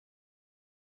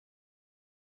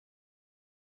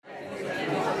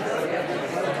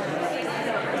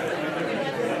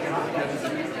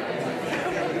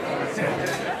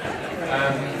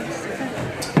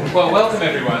Well, welcome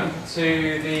everyone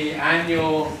to the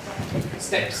annual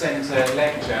STEP Centre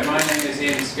lecture. My name is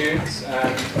Ian Scoots.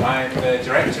 I'm the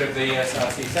director of the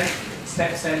SRC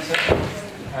STEP Centre,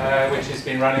 which has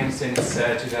been running since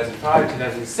 2005,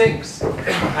 2006.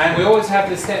 And we always have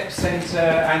the STEP Centre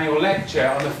annual lecture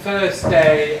on the first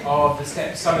day of the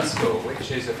STEP Summer School,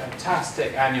 which is a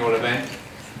fantastic annual event.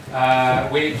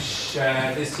 Which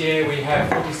this year we have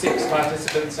 46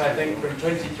 participants, I think, from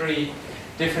 23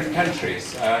 different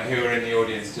countries who are in the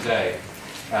audience today.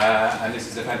 And this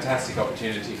is a fantastic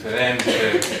opportunity for them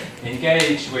to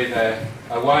engage with a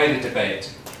wider debate.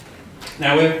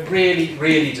 Now we're really,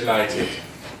 really delighted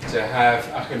to have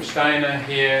Achim Steiner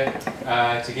here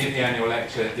to give the annual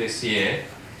lecture this year.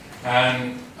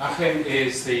 Achim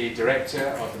is the director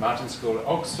of the Martin School at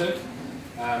Oxford.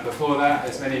 Before that,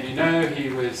 as many of you know, he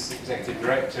was executive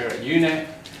director at UNEP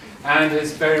and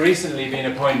has very recently been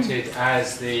appointed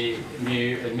as the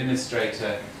new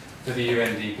administrator for the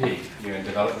UNDP, UN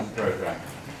Development Programme.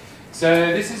 So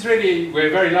this is really,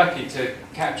 we're very lucky to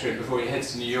capture him before he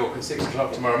heads to New York at 6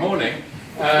 o'clock tomorrow morning.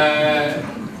 But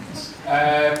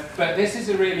this is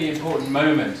a really important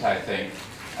moment, I think,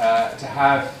 to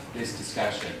have this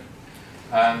discussion.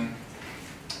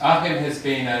 Achim has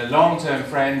been a long-term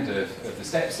friend of the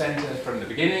STEP Centre from the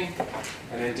beginning,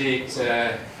 and indeed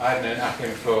I've known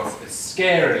Achim for a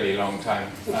scarily long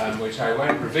time, which I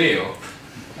won't reveal,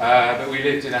 but we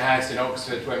lived in a house in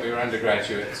Oxford when we were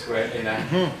undergraduates, in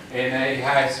a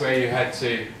house where you had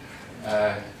to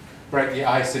break the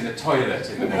ice in the toilet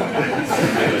in the morning in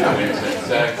the middle of the winter.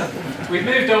 So we've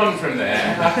moved on from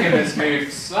there. Achim has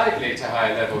moved slightly to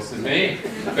higher levels than me,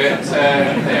 but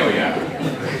there we are.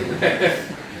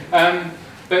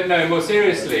 But no, more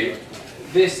seriously,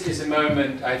 this is a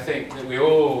moment, I think, that we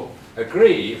all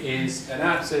agree is an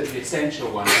absolutely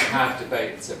essential one to have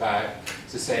debates about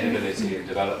sustainability and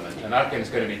development. And Achim's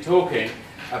going to be talking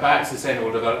about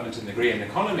sustainable development in the green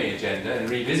economy agenda and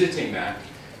revisiting that,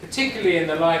 particularly in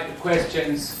the light of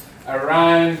questions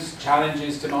around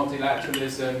challenges to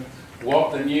multilateralism,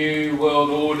 what the new world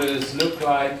orders look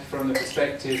like from the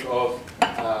perspective of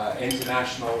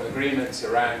international agreements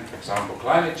around, for example,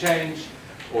 climate change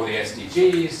or the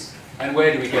SDGs, and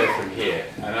where do we go from here?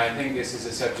 And I think this is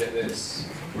a subject that's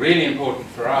really important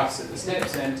for us at the STEP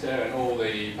Centre and all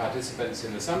the participants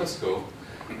in the summer school,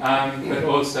 but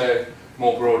also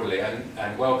more broadly.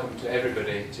 And welcome to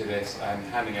everybody to this. I'm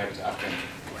handing over to Achim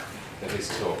for his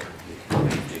talk.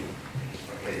 Thank you.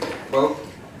 Okay. Well,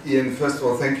 Ian, first of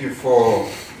all, thank you for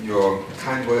your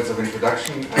kind words of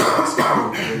introduction. It's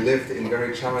true, we lived in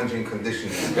very challenging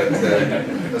conditions, but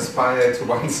aspire to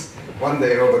one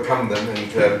day overcome them.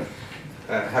 And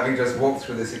having just walked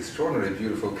through this extraordinarily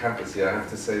beautiful campus here, I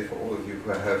have to say, for all of you who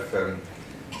have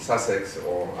Sussex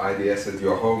or IDS at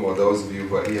your home, or those of you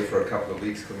who are here for a couple of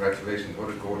weeks, congratulations. What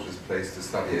a gorgeous place to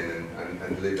study in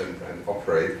and live and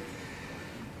operate.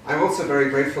 I'm also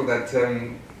very grateful that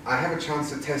I have a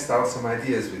chance to test out some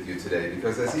ideas with you today,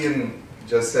 because as Ian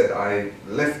just said, I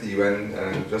left the UN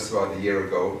just about a year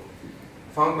ago,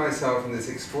 found myself in this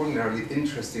extraordinarily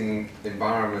interesting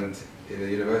environment in a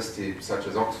university such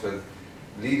as Oxford,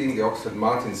 leading the Oxford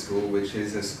Martin School, which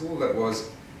is a school that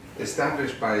was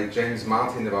established by James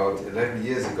Martin about 11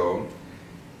 years ago,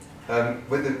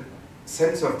 with a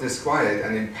sense of disquiet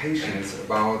and impatience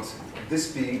about this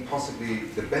being possibly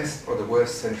the best or the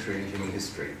worst century in human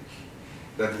history.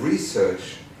 That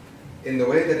research, in the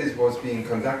way that it was being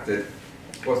conducted,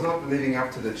 was not living up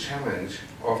to the challenge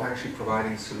of actually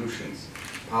providing solutions,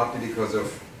 partly because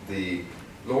of the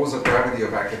laws of gravity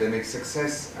of academic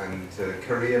success and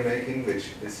career making,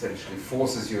 which essentially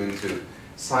forces you into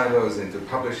silos, into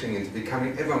publishing, into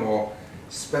becoming ever more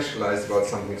specialized about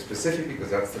something specific, because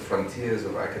that's the frontiers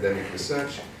of academic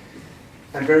research.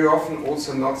 And very often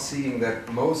also not seeing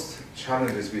that most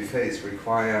challenges we face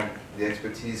require the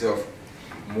expertise of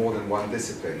more than one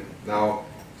discipline. Now,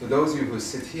 to those of you who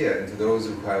sit here and to those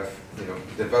who have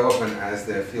development as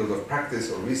their field of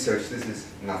practice or research, this is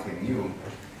nothing new.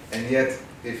 And yet,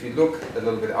 if you look a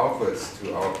little bit outwards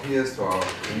to our peers, to our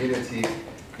community,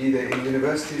 either in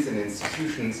universities and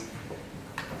institutions,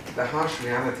 the harsh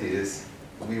reality is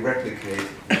we replicate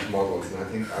these models. And I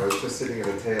think I was just sitting at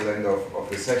the tail end of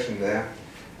the session there,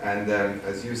 and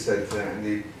as you said,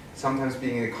 Andy, sometimes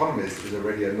being an economist is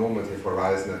already a normative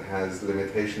horizon that has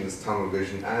limitations, tunnel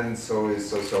vision, and so is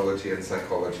sociology and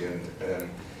psychology and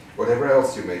whatever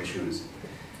else you may choose.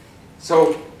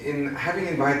 So, in having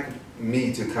invited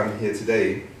me to come here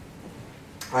today,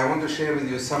 I want to share with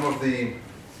you some of the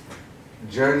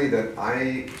journey that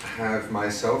I have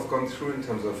myself gone through in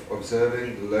terms of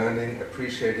observing, learning,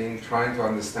 appreciating, trying to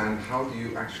understand how do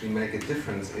you actually make a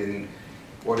difference in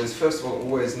what is, first of all,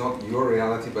 always not your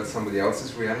reality but somebody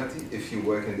else's reality if you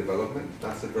work in development.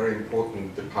 That's a very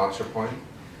important departure point.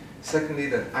 Secondly,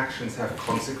 that actions have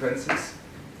consequences.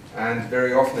 And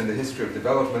very often in the history of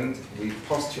development, we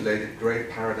postulated great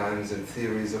paradigms and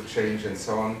theories of change and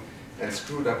so on, and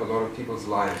screwed up a lot of people's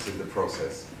lives in the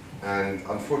process. And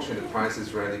unfortunately, the price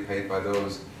is rarely paid by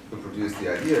those who produce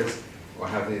the ideas or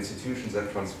have the institutions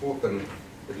that transport them,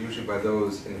 but usually by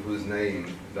those in whose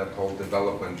name that whole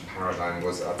development paradigm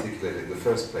was articulated in the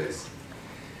first place.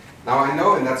 Now I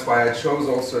know, and that's why I chose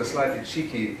also a slightly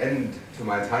cheeky end to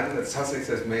my title, that Sussex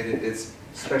has made it its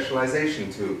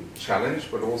specialization to challenge,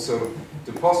 but also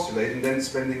to postulate, and then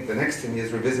spending the next 10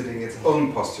 years revisiting its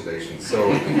own postulations.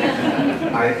 So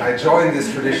I join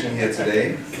this tradition here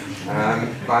today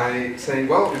by saying,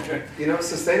 well, you know,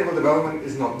 sustainable development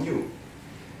is not new.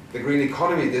 The green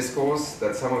economy discourse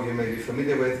that some of you may be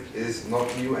familiar with is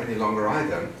not new any longer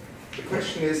either. The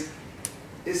question is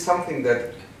something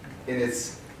that in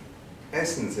its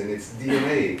essence, in its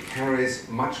DNA, carries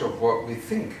much of what we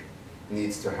think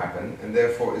needs to happen, and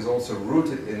therefore is also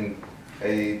rooted in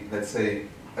a, let's say,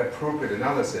 appropriate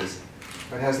analysis,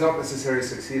 but has not necessarily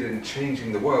succeeded in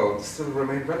changing the world, still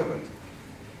remain relevant.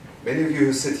 Many of you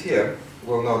who sit here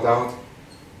will no doubt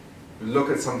look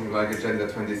at something like Agenda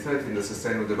 2030 and the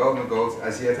Sustainable Development Goals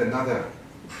as yet another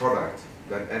product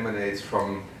that emanates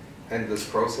from endless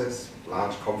process,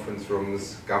 large conference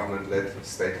rooms, government-led,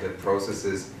 state-led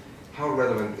processes. How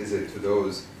relevant is it to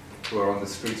those who are on the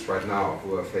streets right now,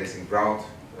 who are facing drought,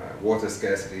 water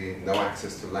scarcity, no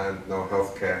access to land, no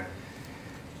health care?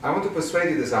 I want to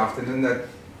persuade you this afternoon that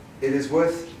it is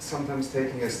worth sometimes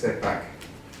taking a step back.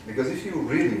 Because if you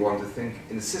really want to think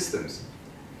in systems,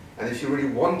 and if you really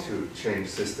want to change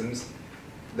systems,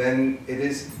 then it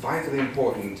is vitally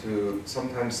important to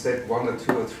sometimes step 1 or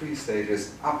 2 or 3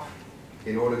 stages up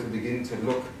in order to begin to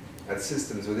look at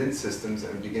systems within systems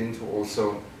and begin to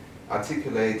also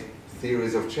articulate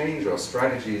theories of change or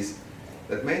strategies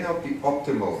that may not be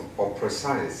optimal or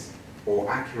precise or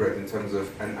accurate in terms of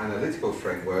an analytical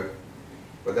framework,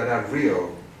 but that are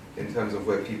real in terms of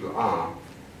where people are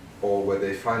or where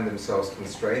they find themselves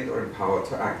constrained or empowered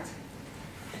to act.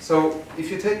 So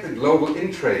if you take the global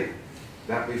in-trade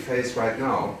that we face right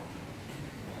now,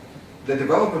 the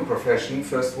development profession,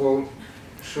 first of all,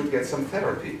 should get some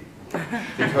therapy.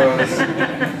 Because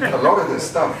a lot of this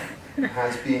stuff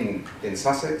has been in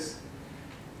Sussex,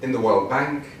 in the World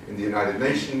Bank, in the United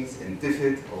Nations, in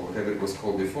DFID, or whatever it was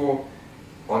called before,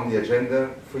 on the agenda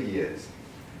for years.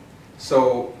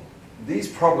 So these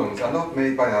problems are not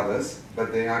made by others,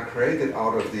 but they are created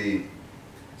out of the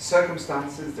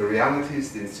circumstances, the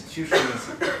realities, the institutions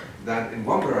that in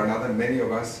one way or another many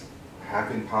of us have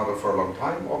been part of for a long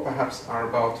time, or perhaps are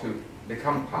about to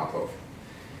become part of.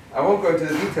 I won't go into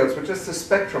the details, but just the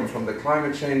spectrum from the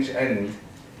climate change end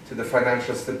to the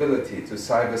financial stability, to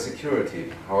cyber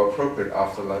security, how appropriate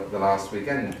after the last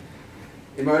weekend.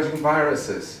 Emerging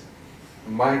viruses,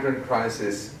 migrant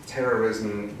crisis,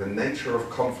 terrorism, the nature of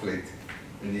conflict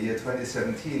in the year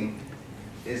 2017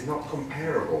 is not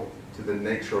comparable to the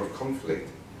nature of conflict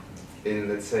in,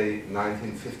 let's say,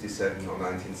 1957 or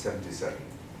 1977.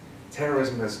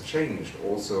 Terrorism has changed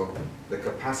also the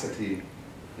capacity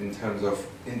in terms of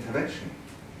intervention,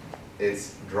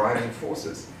 its driving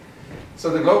forces. So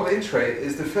the global in-trade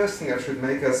is the first thing that should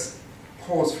make us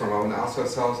pause for a moment and ask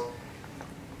ourselves,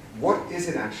 what is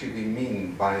it actually we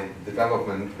mean by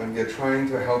development when we are trying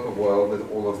to help a world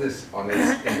with all of this on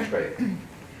its in-trade?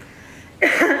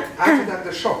 After that,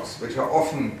 the shocks, which are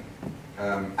often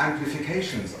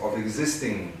amplifications of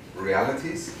existing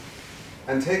realities,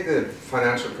 and take the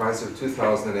financial crisis of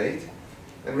 2008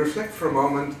 and reflect for a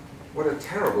moment what a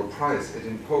terrible price it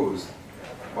imposed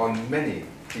on many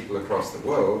people across the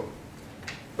world,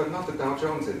 but not the Dow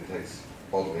Jones Index,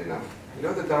 oddly enough. You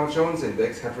know, the Dow Jones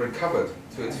Index had recovered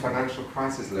to its financial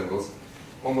crisis levels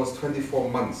almost 24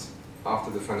 months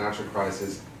after the financial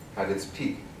crisis had its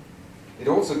peak. It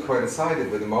also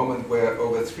coincided with a moment where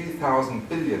over $3,000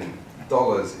 billion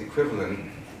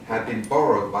equivalent had been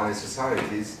borrowed by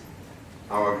societies.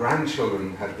 Our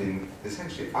grandchildren had been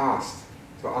essentially asked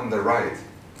to underwrite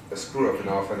a screw-up in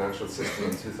our financial system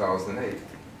in 2008.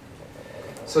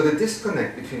 So the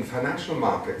disconnect between financial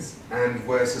markets and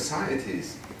where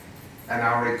societies and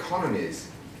our economies,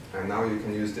 and now you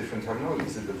can use different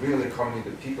terminologies, the real economy,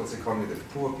 the people's economy, the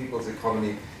poor people's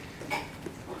economy,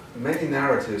 many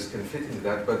narratives can fit into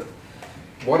that, but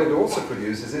what it also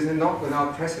produces is not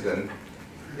without precedent,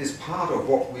 is part of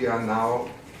what we are now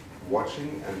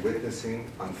watching and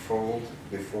witnessing unfold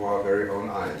before our very own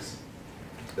eyes.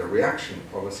 The reaction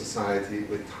of a society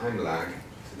with time lag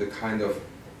to the kind of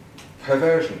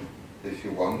perversion, if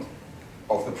you want,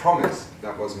 of the promise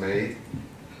that was made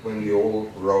when we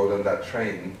all rode on that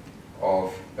train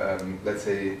of, let's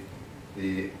say,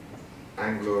 the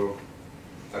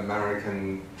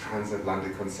Anglo-American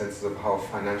transatlantic consensus of how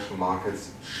financial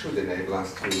markets should enable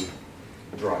us to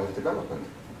drive development.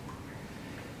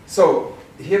 So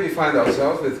here we find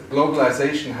ourselves with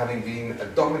globalization having been a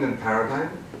dominant paradigm,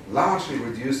 largely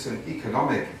reduced to an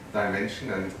economic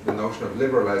dimension and the notion of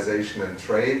liberalization and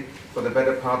trade for the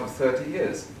better part of 30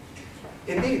 years.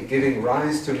 Indeed, giving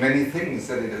rise to many things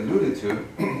that it alluded to,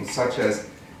 such as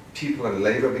people and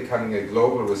labor becoming a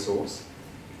global resource,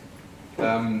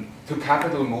 to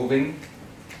capital moving,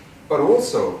 but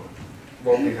also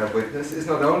what we have witnessed is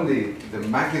not only the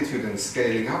magnitude and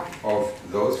scaling up of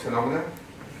those phenomena,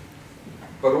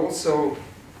 but also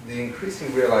the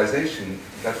increasing realization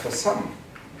that for some,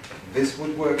 this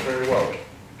would work very well.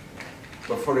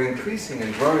 But for an increasing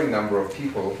and growing number of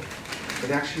people,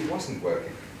 it actually wasn't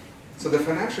working. So the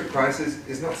financial crisis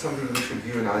is not something we should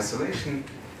view in isolation.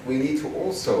 We need to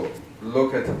also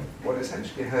look at what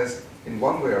essentially has, in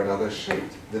one way or another,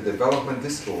 shaped the development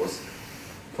discourse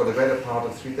for the better part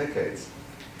of 3 decades.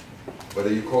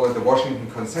 Whether you call it the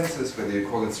Washington Consensus, whether you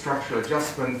call it structural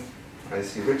adjustment. I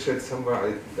see Richard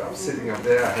somewhere, I'm sitting up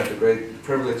there. I had the great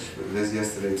privilege with Liz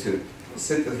yesterday to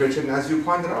sit with Richard. And as you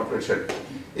pointed out, Richard,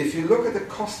 if you look at the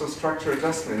cost of structural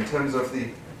adjustment in terms of the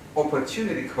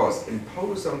opportunity cost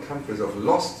imposed on countries of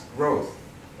lost growth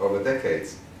over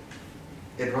decades,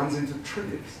 it runs into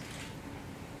trillions.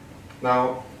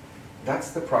 Now,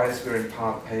 that's the price we're in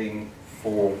part paying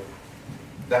for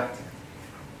that,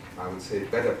 I would say,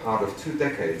 better part of 2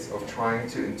 decades of trying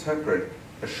to interpret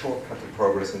a shortcut to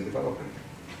progress in development.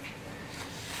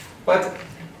 But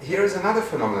here is another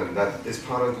phenomenon that is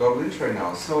part of global trade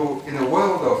now. So in a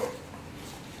world of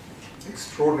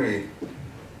extraordinary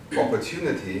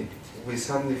opportunity, we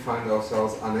suddenly find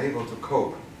ourselves unable to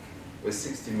cope with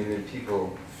 60 million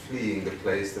people fleeing the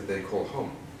place that they call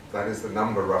home. That is the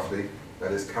number, roughly,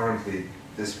 that is currently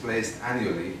displaced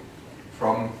annually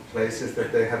from places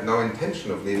that they had no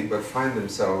intention of leaving, but find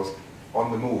themselves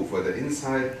on the move, whether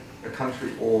inside a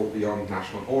country or beyond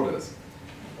national borders.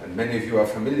 And many of you are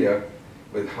familiar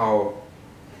with how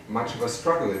much of a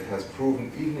struggle it has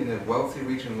proven, even in a wealthy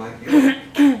region like Europe,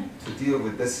 to deal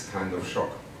with this kind of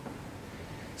shock.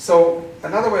 So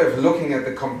another way of looking at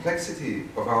the complexity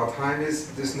of our time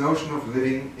is this notion of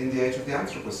living in the age of the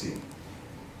Anthropocene.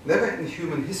 Never in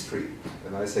human history,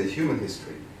 and I say human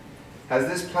history, has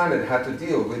this planet had to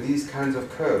deal with these kinds of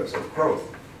curves of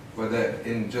growth, whether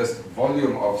in just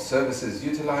volume of services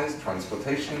utilized,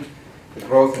 transportation, the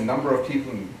growth in number of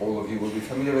people, and all of you will be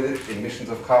familiar with it, emissions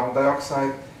of carbon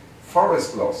dioxide,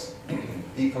 forest loss,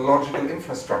 ecological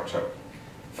infrastructure,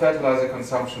 fertilizer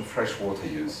consumption, fresh water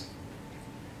use.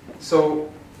 So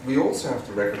we also have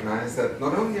to recognize that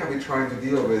not only are we trying to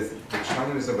deal with the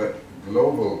challenges of a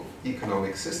global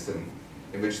economic system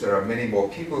in which there are many more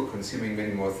people consuming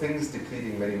many more things,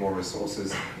 depleting many more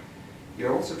resources, we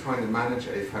are also trying to manage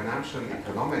a financial and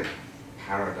economic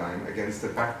paradigm against the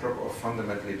backdrop of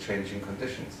fundamentally changing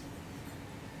conditions.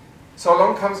 So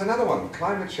along comes another one,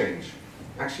 climate change.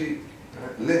 Actually,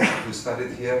 Liz, who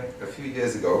studied here a few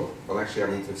years ago, well actually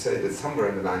I need to say that somewhere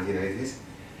in the 1980s,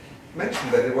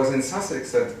 mentioned that it was in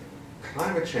Sussex that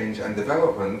climate change and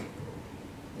development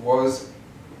was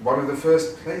one of the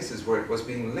first places where it was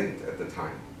being linked at the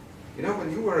time. You know,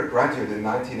 when you were a graduate in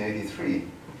 1983,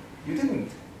 you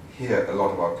didn't hear a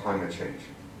lot about climate change.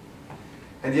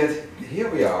 And yet, here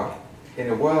we are in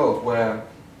a world where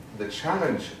the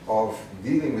challenge of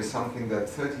dealing with something that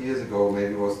 30 years ago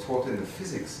maybe was taught in the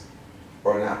physics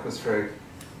or an atmospheric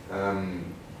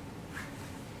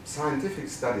scientific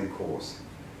study course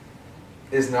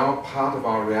is now part of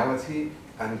our reality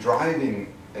and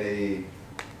driving an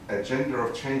agenda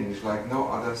of change like no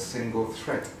other single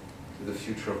threat to the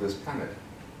future of this planet.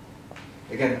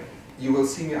 Again, you will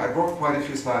see me, I brought quite a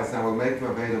few slides and I will make them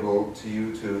available to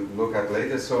you to look at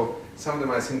later, so some of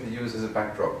them I simply use as a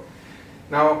backdrop.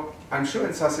 Now, I'm sure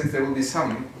in Sussex there will be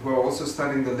some who are also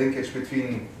studying the linkage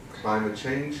between climate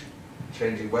change,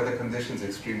 changing weather conditions,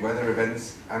 extreme weather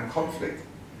events, and conflict.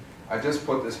 I just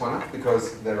put this one up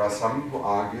because there are some who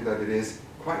argue that it is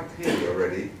quite clearly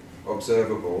already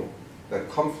observable that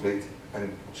conflict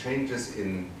and changes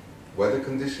in weather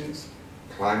conditions,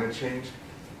 climate change,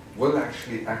 will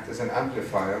actually act as an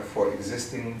amplifier for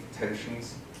existing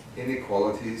tensions,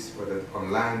 inequalities, whether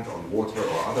on land, on water,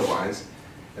 or otherwise.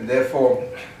 And therefore,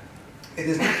 it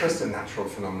is not just a natural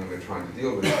phenomenon we're trying to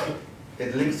deal with.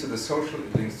 It links to the social,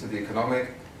 it links to the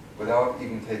economic, without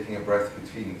even taking a breath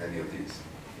between any of these.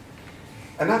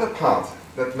 Another part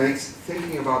that makes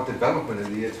thinking about development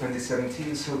in the year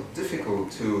 2017 so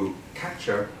difficult to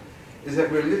capture is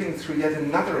that we're living through yet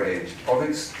another age of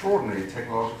extraordinary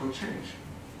technological change.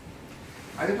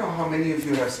 I don't know how many of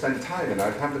you have spent time, and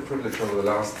I've had the privilege over the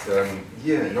last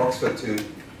year in Oxford to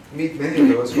meet many of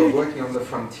those who are working on the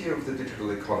frontier of the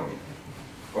digital economy,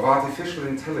 of artificial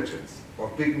intelligence,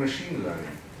 of big machine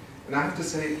learning. And I have to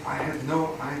say, I had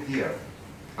no idea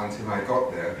until I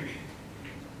got there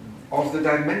of the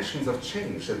dimensions of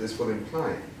change that this will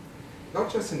imply.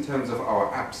 Not just in terms of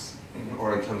our apps,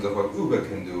 or in terms of what Uber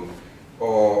can do,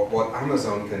 or what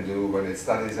Amazon can do when it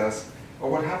studies us, or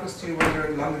what happens to you when you're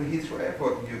in London Heathrow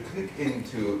Airport and you click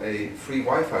into a free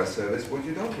Wi-Fi service. What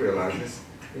you don't realize is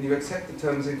when you accept the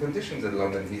terms and conditions at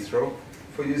London Heathrow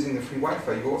for using the free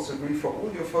Wi-Fi, you also agree for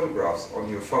all your photographs on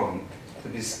your phone to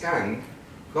be scanned,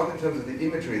 not in terms of the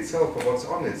imagery itself, but what's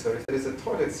on it. So if there's a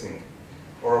toilet sink,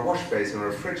 or a wash basin, or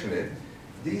a fridge in it,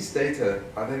 these data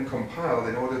are then compiled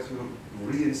in order to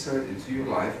reinsert into your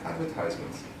live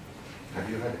advertisements. Have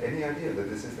you had any idea that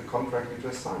this is the contract you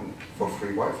just signed for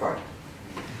free Wi-Fi?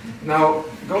 Now,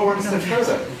 go one step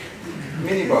further.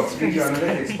 Minibots, video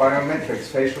analytics, biometrics,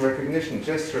 facial recognition,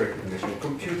 gesture recognition,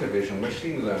 computer vision,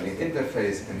 machine learning,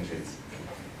 interface engines.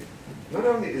 Not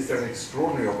only is there an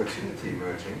extraordinary opportunity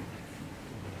emerging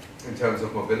in terms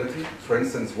of mobility, for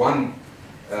instance, one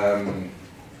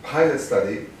pilot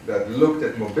study that looked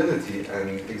at mobility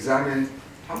and examined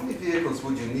how many vehicles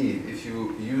would you need if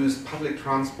you used public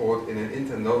transport in an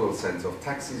internodal sense of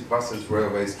taxis, buses,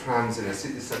 railways, trams in a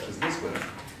city such as Lisbon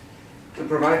to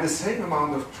provide the same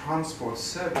amount of transport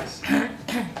service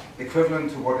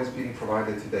equivalent to what is being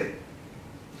provided today.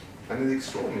 And the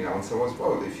extraordinary answer was,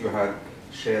 well, if you had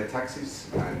shared taxis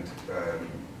and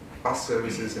bus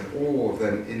services and all of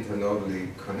them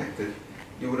internodally connected,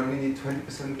 you would only need 20%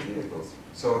 of the vehicles.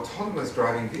 So autonomous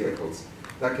driving vehicles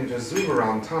that can just zoom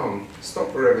around town,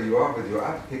 stop wherever you are with your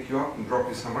app, pick you up and drop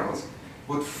you somewhere else,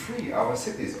 would free our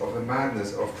cities of the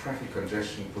madness of traffic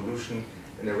congestion, pollution,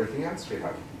 and everything else we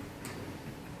have.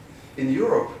 In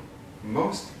Europe,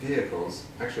 most vehicles,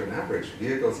 actually on average,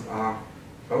 vehicles are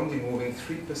only moving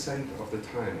 3% of the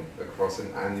time across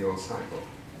an annual cycle.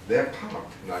 They're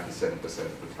parked 97%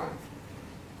 of the time.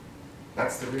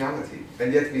 That's the reality.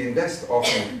 And yet we invest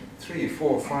often 3,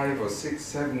 4, 5, or 6,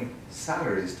 7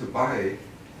 salaries to buy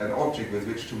an object with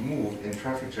which to move in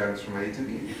traffic jams from A to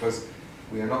B, because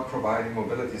we are not providing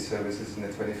mobility services in the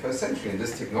 21st century. And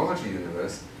this technology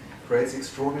universe creates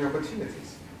extraordinary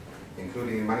opportunities,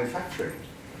 including in manufacturing.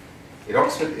 In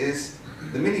Oxford is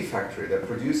the Mini factory that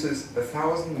produces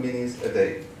 1,000 minis a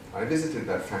day. I visited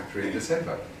that factory in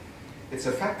December. It's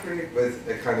a factory with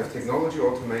a kind of technology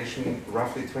automation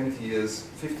roughly 20 years,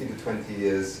 15 to 20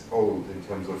 years old in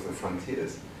terms of the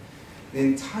frontiers. The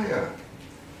entire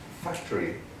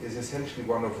factory is essentially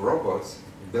one of robots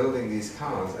building these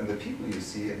cars, and the people you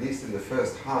see, at least in the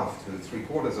first half to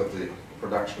 3/4 of the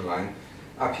production line,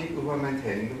 are people who are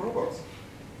maintaining the robots.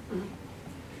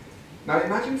 Now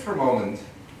imagine for a moment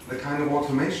the kind of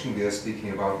automation we are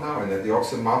speaking about now, and at the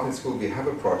Oxford Martin School we have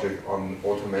a project on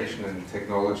automation and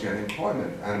technology and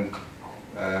employment, and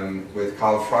with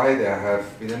Carl Frey there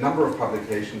have been a number of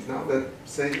publications now that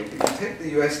say, look, if you take the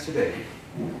US today,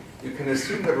 you can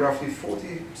assume that roughly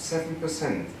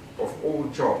 47% of all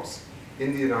jobs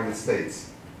in the United States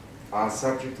are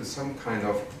subject to some kind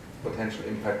of potential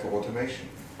impact of automation.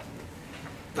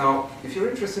 Now, if you're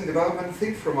interested in development,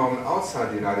 think for a moment outside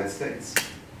the United States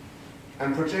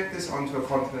and project this onto a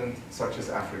continent such as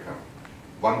Africa.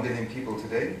 1 billion people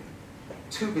today,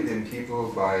 2 billion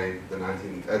people by the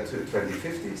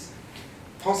 2050s,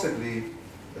 possibly,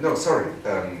 no, sorry,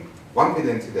 1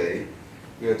 billion today.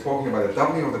 We are talking about a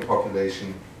doubling of the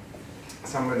population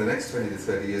somewhere in the next 20 to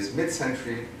 30 years.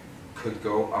 Mid-century could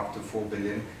go up to 4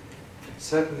 billion.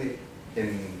 Certainly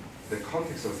in the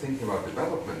context of thinking about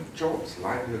development, jobs,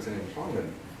 livelihoods and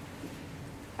employment,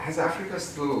 has Africa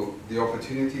still the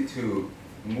opportunity to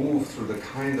move through the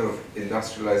kind of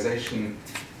industrialization,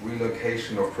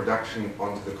 relocation of production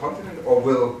onto the continent, or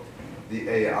will the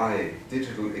AI,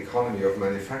 digital economy of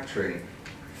manufacturing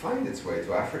find its way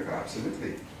to Africa?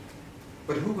 Absolutely.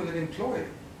 But who will it employ?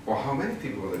 Or how many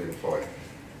people will it employ?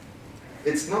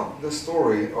 It's not the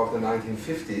story of the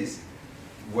 1950s,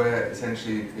 where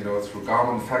essentially, through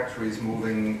garment factories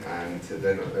moving and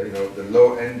then, the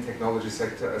low-end technology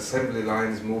sector, assembly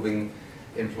lines moving,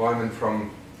 employment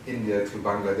from India to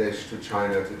Bangladesh to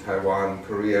China to Taiwan,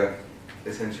 Korea,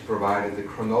 essentially provided the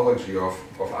chronology of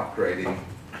upgrading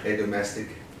a domestic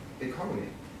economy.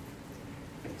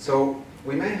 So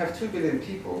we may have 2 billion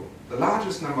people, the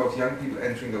largest number of young people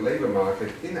entering the labor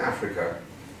market in Africa,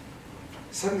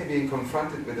 suddenly being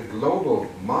confronted with a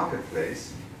global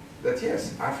marketplace that,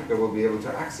 yes, Africa will be able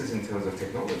to access in terms of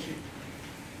technology.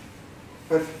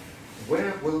 But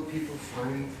where will people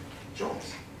find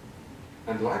jobs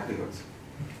and livelihoods?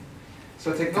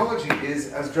 So technology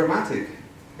is as dramatic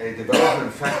a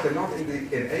development factor, not in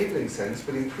the enabling sense,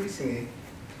 but increasingly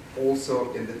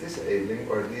also in the disabling,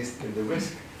 or at least in the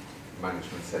risk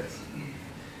management sense.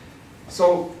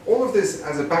 So all of this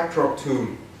as a backdrop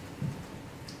to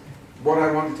what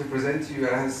I wanted to present to you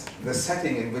as the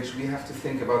setting in which we have to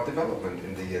think about development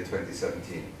in the year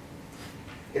 2017.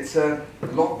 It's a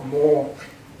lot more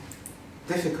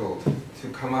difficult to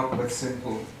come up with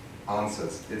simple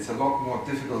answers. It's a lot more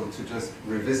difficult to just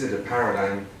revisit a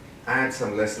paradigm, add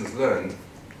some lessons learned,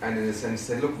 and in a sense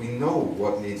say, look, we know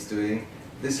what needs doing,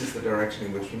 this is the direction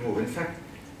in which we move. In fact,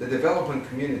 the development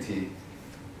community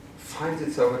finds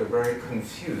itself at a very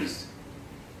confused,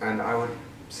 and I would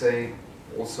say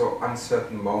also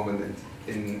uncertain moment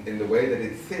in the way that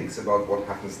it thinks about what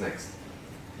happens next.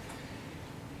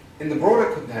 In the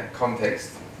broader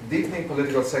context, deepening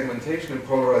political segmentation and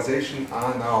polarization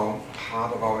are now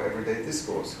part of our everyday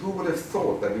discourse. Who would have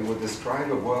thought that we would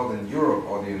describe a world in Europe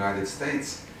or the United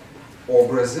States or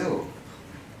Brazil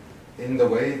in the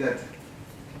way that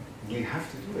we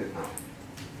have to do it now?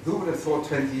 Who would have thought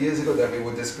 20 years ago that we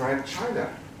would describe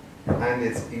China and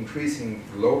its increasing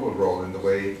global role in the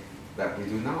way that we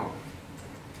do now?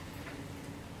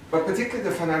 But particularly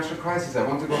the financial crisis, I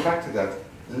want to go back to that,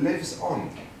 lives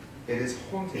on. It is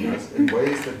haunting us in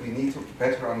ways that we need to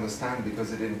better understand,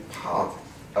 because it in part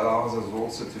allows us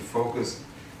also to focus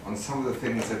on some of the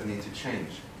things that need to change.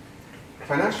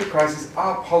 Financial crises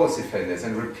are policy failures,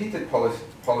 and repeated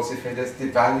policy failures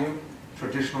devalue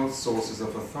traditional sources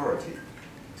of authority.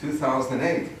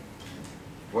 2008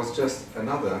 was just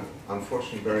another,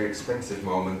 unfortunately, very expensive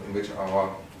moment in which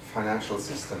our financial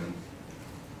system,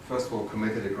 first of all,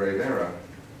 committed a grave error,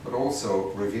 but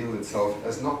also revealed itself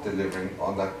as not delivering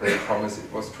on that great promise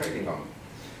it was trading on.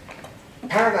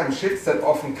 Paradigm shifts that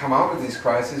often come out of these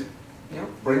crises,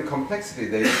 bring complexity.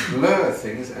 They blur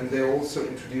things, and they also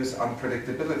introduce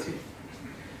unpredictability.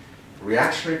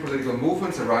 Reactionary political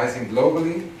movements arising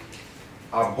globally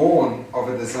are born of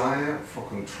a desire for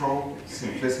control,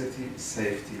 simplicity,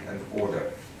 safety, and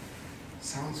order.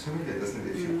 Sounds familiar, doesn't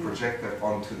it, if you project that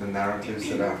onto the narratives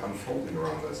that are unfolding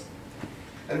around us?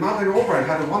 And Madeleine Albright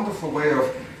had a wonderful way of,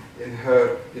 in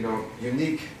her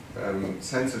unique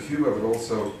sense of humor, but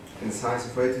also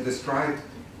incisive way, to describe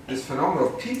this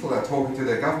phenomenon of people are talking to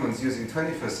their governments using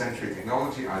 21st century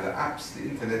technology, either apps, the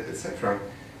internet, etc.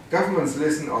 Governments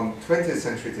listen on 20th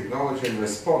century technology and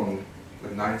respond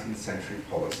with 19th century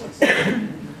policies.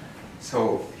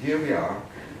 So here we are,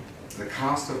 the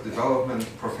cast of development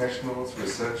professionals,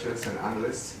 researchers, and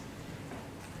analysts.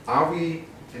 Are we,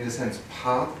 in a sense,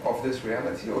 part of this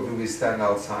reality, or do we stand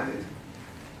outside it?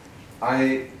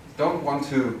 I don't want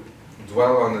to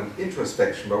dwell on an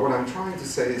introspection, but what I'm trying to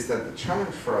say is that the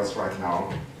challenge for us right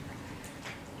now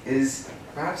is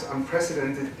perhaps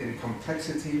unprecedented in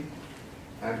complexity,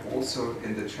 and also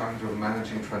in the challenge of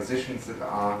managing transitions that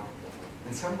are,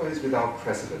 in some ways, without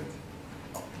precedent.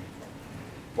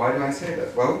 Why do I say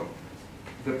that? Well,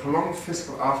 the prolonged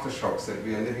fiscal aftershocks that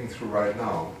we are living through right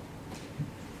now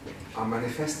are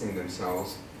manifesting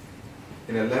themselves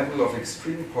in a level of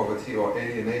extreme poverty or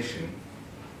alienation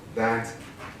that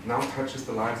now touches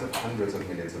the lives of hundreds of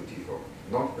millions of people.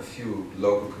 Not a few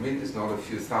local communities, not a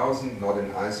few thousand, not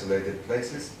in isolated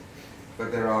places,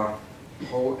 but there are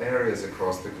whole areas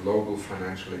across the global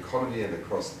financial economy and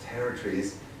across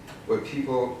territories where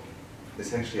people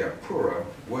essentially are poorer,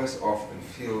 worse off, and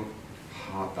feel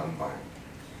hard done by.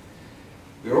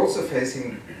 We're also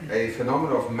facing a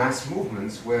phenomenon of mass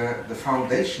movements where the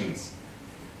foundations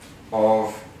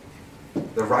of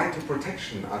the right to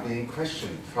protection are being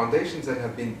questioned. Foundations that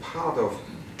have been part of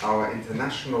our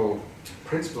international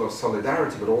principle of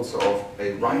solidarity, but also of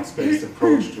a rights-based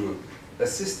approach to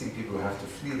assisting people who have to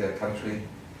flee their country,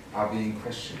 are being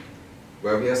questioned.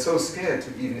 Where we are so scared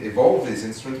to even evolve these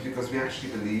instruments because we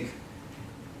actually believe,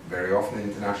 very often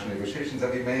in international negotiations,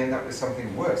 that we may end up with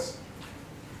something worse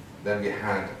than we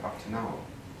had up to now.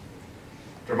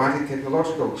 Dramatic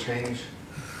technological change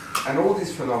and all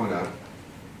these phenomena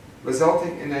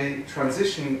resulting in a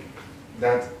transition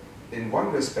that, in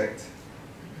one respect,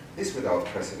 is without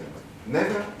precedent.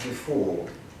 Never before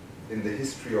in the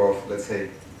history of, let's say,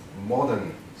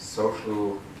 modern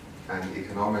social and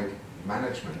economic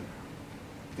management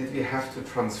did we have to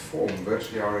transform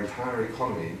virtually our entire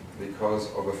economy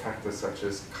because of a factor such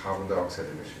as carbon dioxide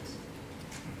emissions.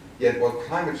 Yet what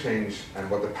climate change and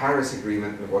what the Paris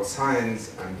Agreement and what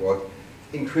science and what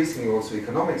increasingly also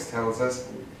economics tells us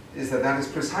is that that is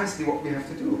precisely what we have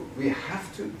to do. We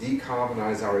have to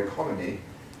decarbonize our economy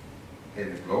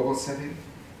in a global setting,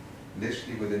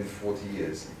 literally within 40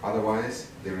 years. Otherwise,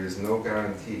 there is no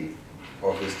guarantee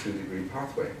of this 2-degree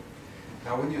pathway.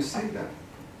 Now, when you say that,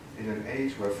 in an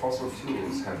age where fossil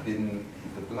fuels have been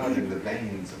the blood in the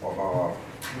veins of our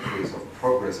countries, of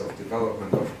progress, of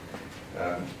development, of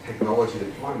technology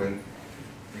deployment,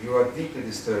 you are deeply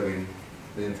disturbing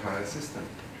the entire system.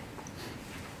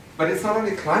 But it's not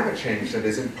only climate change that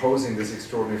is imposing this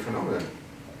extraordinary phenomenon.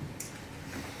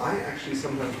 I actually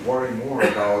sometimes worry more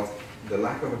about the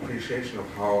lack of appreciation of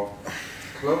how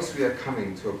close we are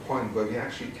coming to a point where we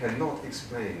actually cannot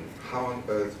explain how on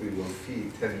earth we will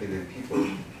feed 10 billion people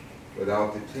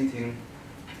without depleting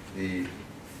the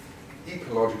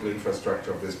ecological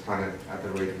infrastructure of this planet at the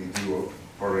rate we do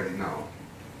already now.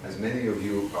 As many of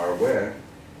you are aware,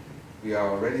 we are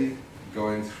already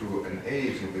going through an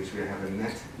age in which we have a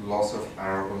net loss of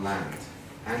arable land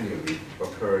annually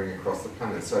occurring across the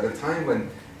planet. So at a time when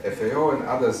FAO and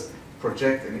others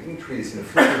project an increase in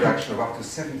food production of up to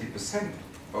 70%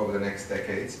 over the next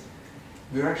decades,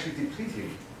 we are actually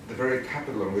depleting the very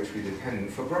capital on which we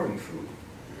depend for growing food.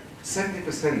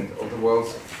 70% of the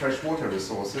world's freshwater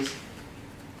resources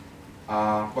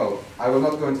are, well, I will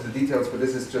not go into the details, but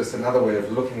this is just another way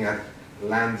of looking at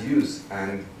land use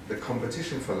and the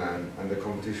competition for land and the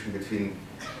competition between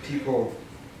people,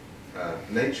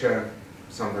 nature,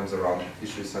 sometimes around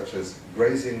issues such as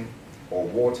grazing or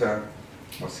water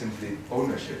or simply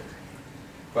ownership.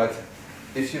 But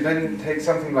if you then take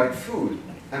something like food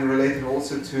and relate it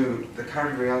also to the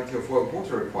current reality of world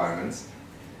water requirements,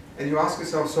 and you ask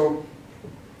yourself, so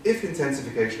if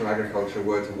intensification of agriculture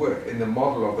were to work in the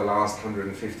model of the last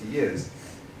 150 years,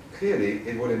 clearly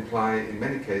it would imply in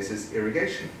many cases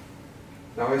irrigation.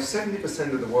 Now if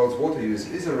 70% of the world's water use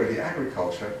is already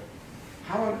agriculture,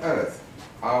 how on earth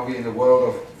are we in a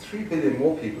world of 3 billion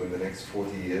more people in the next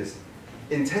 40 years,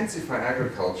 intensify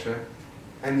agriculture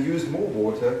and use more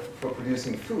water for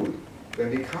producing food when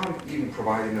we can't even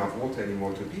provide enough water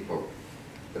anymore to people?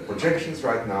 The projections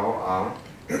right now are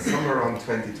that somewhere around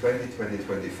 2020,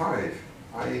 2025,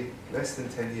 i.e. less than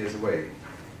 10 years away,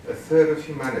 a third of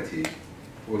humanity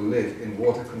will live in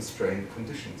water-constrained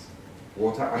conditions.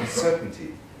 Water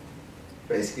uncertainty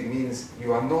basically means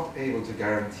you are not able to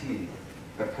guarantee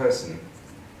a person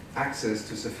access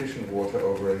to sufficient water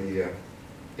over a year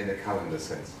in a calendar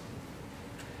sense.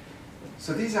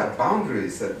 So these are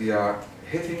boundaries that we are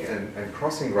hitting and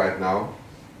crossing right now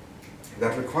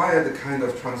that require the kind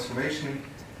of transformation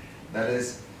that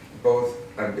is both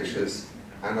ambitious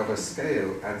and of a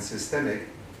scale and systemic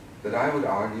that I would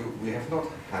argue we have not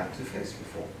had to face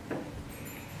before.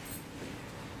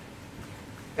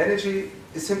 Energy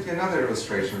is simply another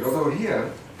illustration, although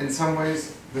here, in some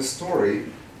ways, the story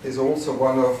is also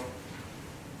one of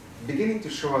beginning to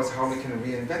show us how we can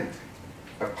reinvent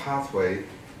a pathway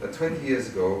that 20 years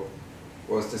ago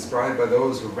was described by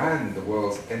those who ran the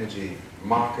world's energy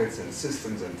markets and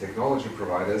systems and technology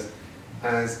providers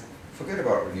as forget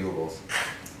about renewables,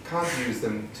 can't use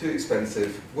them, too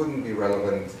expensive, wouldn't be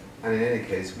relevant, and in any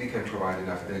case we can provide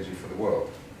enough energy for the world.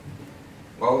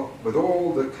 Well, with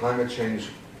all the climate change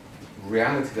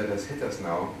reality that has hit us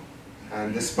now,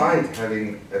 and despite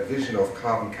having a vision of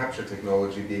carbon capture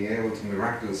technology being able to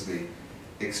miraculously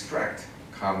extract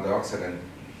carbon dioxide and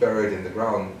bury it in the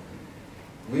ground,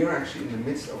 we are actually in the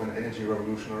midst of an energy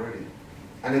revolution already.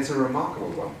 And it's a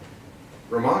remarkable one.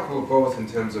 Remarkable both in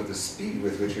terms of the speed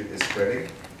with which it is spreading,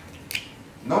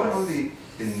 not only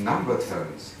in number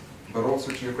terms, but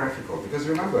also geographical. Because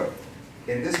remember,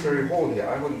 in this very hall here,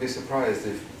 I wouldn't be surprised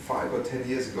if 5 or 10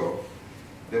 years ago,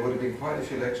 there would have been quite a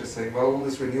few lectures saying, well, all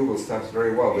this renewable stuff is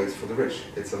very well, but it's for the rich.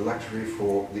 It's a luxury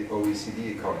for the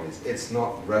OECD economies. It's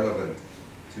not relevant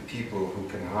to people who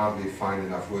can hardly find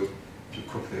enough wood to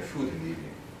cook their food in the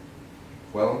evening.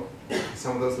 Well,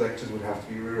 some of those lectures would have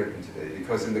to be rewritten today,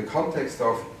 because in the context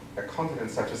of a continent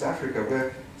such as Africa,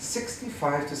 where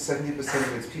 65 to 70%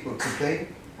 of its people today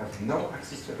have no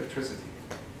access to electricity,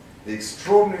 the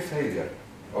extraordinary failure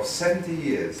of 70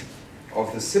 years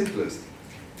of the simplest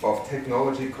of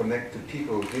technology connect to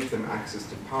people, give them access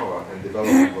to power, and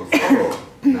development will follow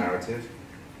narrative,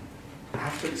 I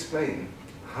have to explain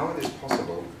how it is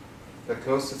possible that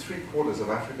close to 3/4 of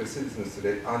Africa's citizens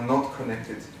today are not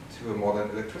connected to a modern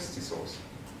electricity source.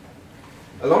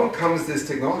 Along comes this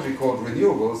technology called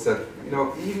renewables that,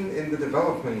 even in the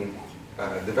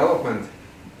development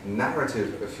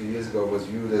narrative a few years ago was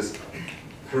viewed as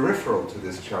peripheral to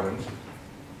this challenge,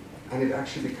 and it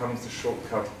actually becomes the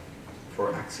shortcut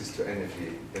for access to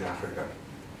energy in Africa.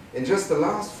 In just the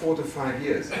last 4 to 5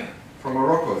 years, from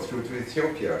Morocco through to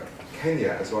Ethiopia,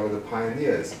 Kenya as one of the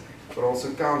pioneers, but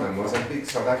also Ghana, Mozambique,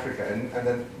 South Africa, and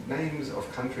the names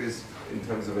of countries in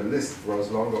terms of a list grows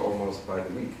longer almost by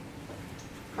the week.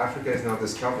 Africa is now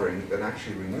discovering that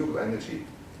actually renewable energy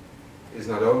is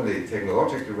not only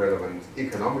technologically relevant,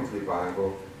 economically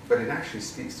viable, but it actually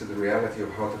speaks to the reality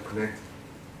of how to connect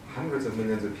hundreds of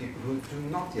millions of people who do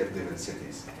not yet live in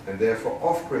cities. And therefore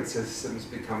off-grid systems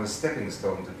become a stepping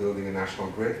stone to building a national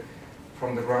grid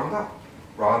from the ground up,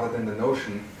 rather than the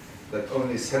notion that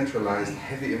only centralized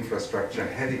heavy infrastructure,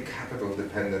 heavy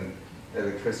capital-dependent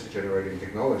electricity generating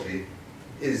technology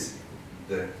is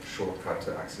the shortcut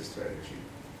to access to energy.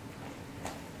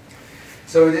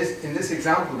 So it is in this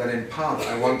example that in part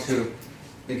I want to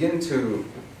begin to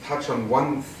touch on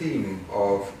one theme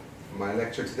of my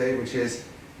lecture today, which is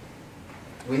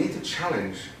we need to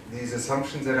challenge these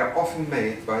assumptions that are often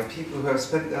made by people who have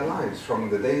spent their lives from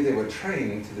the day they were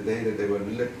trained to the day that they were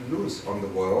let loose on the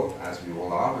world, as we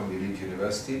all are when we leave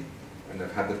university, and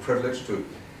have had the privilege to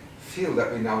feel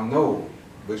that we now know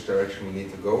which direction we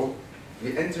need to go.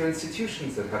 We enter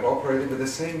institutions that have operated with the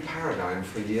same paradigm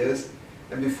for years,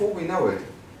 and before we know it,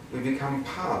 we become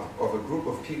part of a group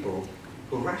of people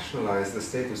who rationalize the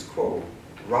status quo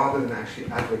rather than actually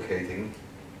advocating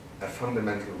a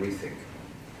fundamental rethink.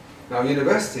 Now,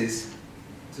 universities,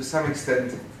 to some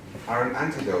extent, are an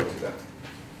antidote to that.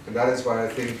 And that is why I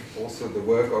think also the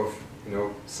work of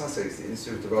Sussex, the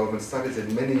Institute of Development Studies,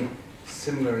 and many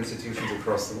similar institutions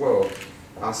across the world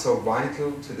are so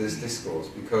vital to this discourse,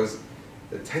 because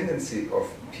the tendency of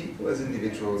people as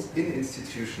individuals in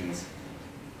institutions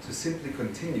to simply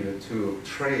continue to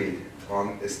trade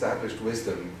on established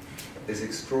wisdom is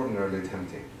extraordinarily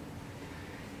tempting.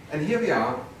 And here we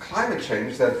are, climate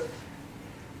change that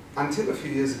until a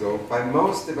few years ago, by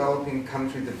most developing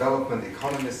country development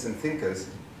economists and thinkers,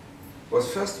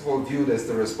 was first of all viewed as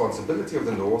the responsibility of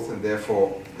the North and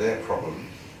therefore their problem.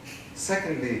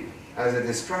 Secondly, as a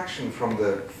distraction from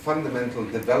the fundamental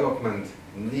development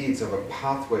needs of a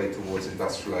pathway towards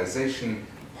industrialization,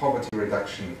 poverty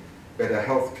reduction, better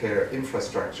healthcare,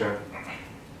 infrastructure,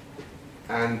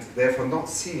 and therefore not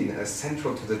seen as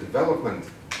central to the development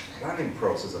planning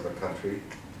process of a country,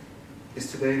 is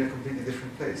today in a completely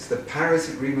different place. The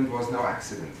Paris Agreement was no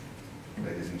accident,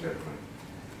 ladies and gentlemen.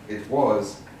 It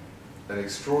was an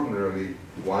extraordinarily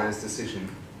wise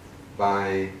decision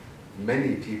by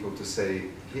many people to say,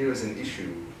 here is an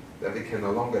issue that we can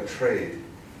no longer trade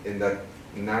in that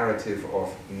narrative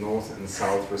of North and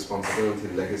South responsibility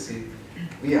legacy.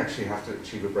 We actually have to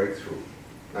achieve a breakthrough.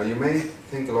 Now, you may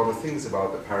think a lot of things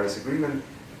about the Paris Agreement,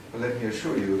 but let me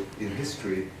assure you, in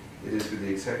history, it is, with the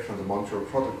exception of the Montreal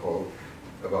Protocol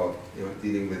about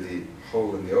dealing with the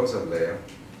hole in the ozone layer,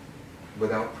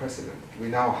 without precedent. We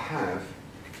now have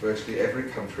virtually every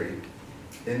country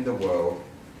in the world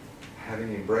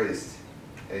having embraced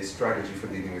a strategy for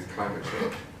dealing with climate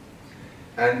change.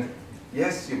 And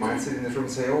yes, you might sit in this room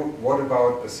and say, oh, what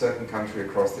about a certain country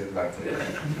across the Atlantic?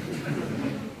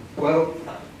 Well,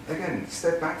 again,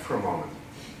 step back for a moment.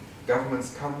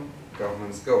 Governments come,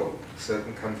 governments go.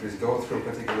 Certain countries go through a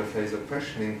particular phase of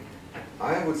questioning.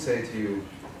 I would say to you,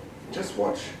 just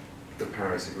watch the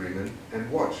Paris Agreement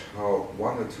and watch how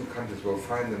one or two countries will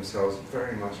find themselves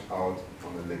very much out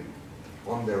on a limb,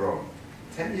 on their own.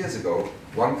 10 years ago,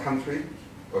 one country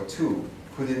or two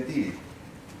could indeed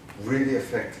really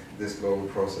affect this global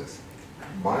process.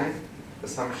 My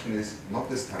assumption is not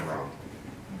this time around.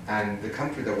 And the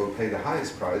country that will pay the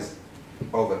highest price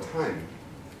over time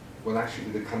will actually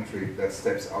be the country that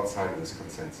steps outside of this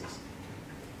consensus.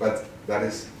 But that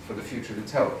is for the future to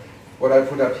tell. What I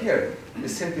put up here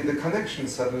is simply the connection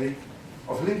suddenly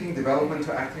of linking development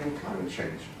to acting on climate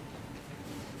change.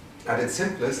 At its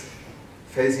simplest,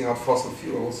 phasing out fossil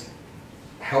fuels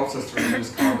helps us to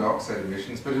reduce carbon dioxide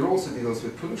emissions, but it also deals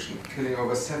with pollution, killing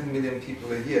over 7 million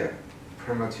people a year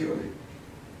prematurely.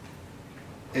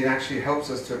 It actually helps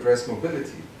us to address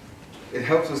mobility. It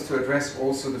helps us to address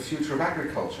also the future of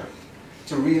agriculture,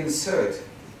 to reinsert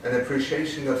an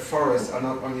appreciation that forests are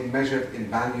not only measured in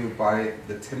value by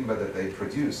the timber that they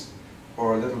produce,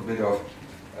 or a little bit of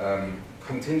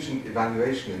contingent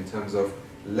evaluation in terms of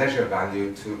leisure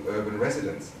value to urban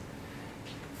residents.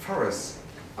 Forests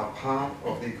are part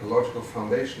of the ecological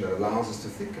foundation that allows us to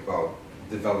think about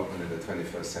development in the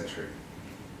 21st century.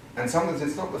 And sometimes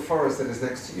it's not the forest that is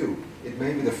next to you. It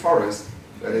may be the forest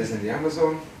that is in the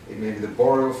Amazon, it may be the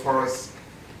boreal forest.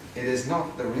 It is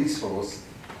not the resource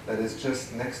that is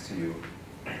just next to you.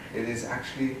 It is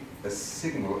actually a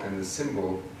signal and a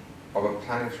symbol of a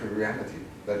planetary reality,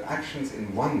 that actions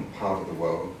in one part of the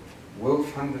world will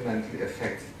fundamentally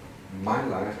affect my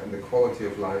life and the quality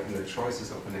of life and the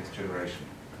choices of the next generation.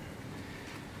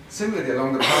 Similarly,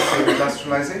 along the path of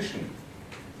industrialization,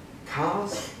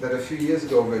 cars that a few years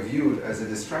ago were viewed as a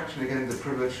distraction, again, the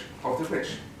privilege of the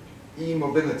rich.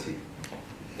 E-mobility.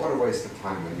 What a waste of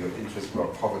time when you're interested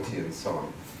about poverty and so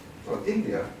on. Well,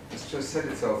 India has just set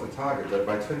itself a target that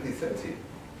by 2030,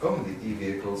 only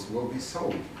e-vehicles will be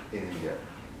sold in India.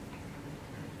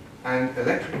 And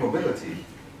electric mobility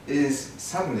is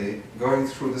suddenly going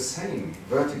through the same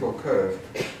vertical curve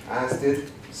as did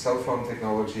cell phone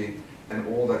technology and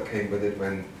all that came with it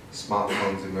when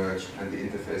smartphones emerged and the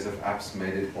interface of apps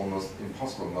made it almost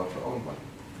impossible not to own one.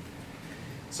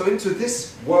 So into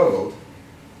this world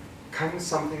comes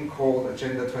something called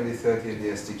Agenda 2030 and the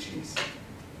SDGs.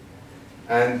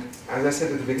 And as I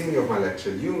said at the beginning of my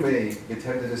lecture, you may be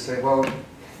tempted to say, well,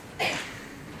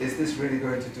 is this really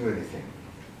going to do anything?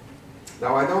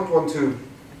 Now, I don't want to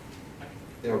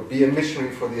be a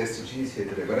missionary for the SDGs here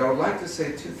today, but I would like to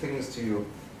say two things to you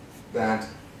that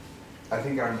I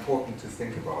think are important to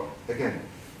think about. Again,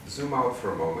 zoom out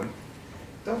for a moment.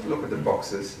 Don't look at the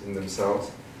boxes in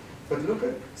themselves, but look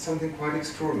at something quite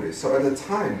extraordinary. So at a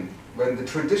time when the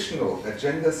traditional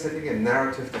agenda-setting and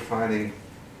narrative-defining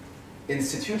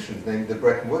institutions, namely the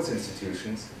Bretton Woods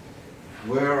institutions,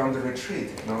 were on the retreat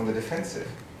and on the defensive,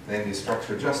 namely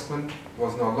structural adjustment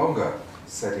was no longer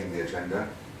setting the agenda,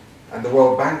 and the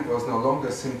World Bank was no longer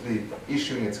simply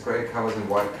issuing its grey covers and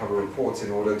white cover reports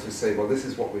in order to say, well, this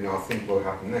is what we now think will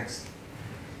happen next.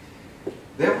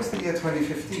 There was the year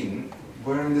 2015,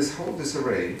 where in this whole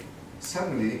disarray,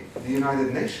 suddenly the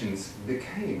United Nations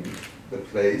became the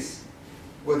place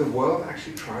where the world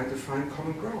actually tried to find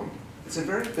common ground. It's a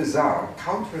very bizarre,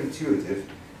 counterintuitive,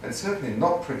 and certainly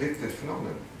not predicted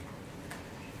phenomenon.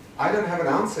 I don't have an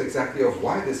answer exactly of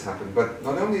why this happened, but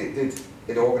not only did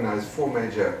it organize 4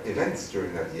 major events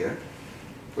during that year,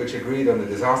 which agreed on the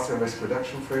disaster and risk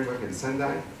reduction framework in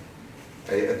Sendai,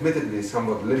 admittedly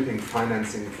somewhat limping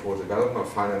financing for development, or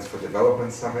finance for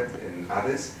development summit in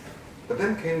Addis, but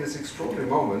then came this extraordinary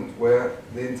moment where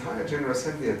the entire General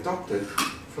Assembly adopted,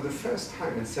 for the first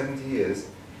time in 70 years,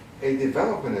 a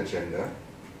development agenda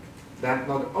that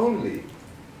not only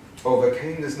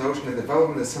overcame this notion that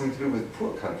development is something to do with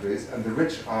poor countries and the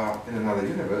rich are in another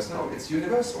universe. No, it's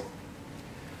universal.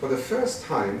 For the first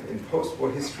time in post-war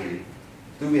history,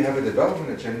 do we have a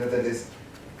development agenda that is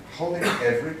holding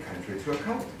every country to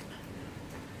account.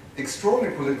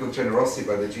 Extraordinary political generosity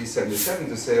by the G77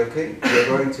 to say, okay, we are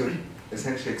going to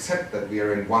essentially accept that we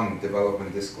are in one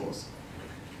development discourse.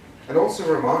 And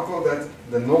also remarkable that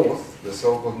the North, the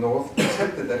so-called North,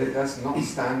 accepted that it does not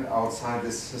stand outside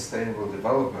this sustainable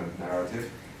development narrative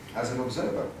as an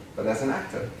observer, but as an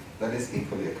actor that is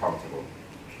equally accountable.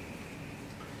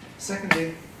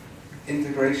 Secondly,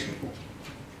 integration.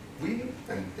 We,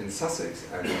 and in Sussex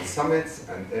and in summits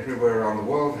and everywhere around the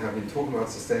world, have been talking about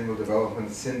sustainable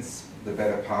development since the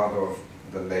better part of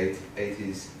the late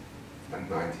 80s and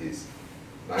 90s.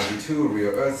 92,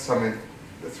 Rio Earth Summit,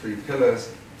 the 3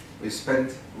 pillars. We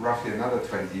spent roughly another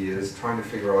 20 years trying to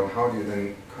figure out how do you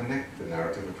then connect the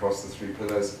narrative across the 3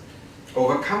 pillars,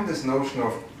 overcome this notion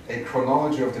of a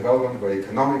chronology of development where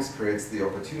economics creates the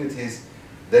opportunities,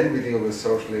 then we deal with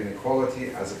social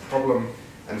inequality as a problem,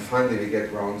 and finally we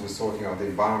get around to sorting out the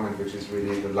environment, which is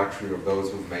really the luxury of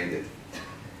those who've made it.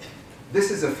 This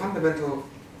is a fundamental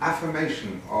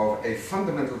affirmation of a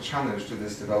fundamental challenge to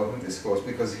this development discourse,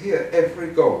 because here every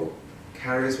goal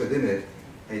carries within it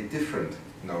a different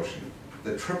notion,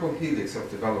 the triple helix of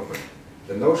development,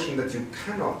 the notion that you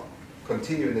cannot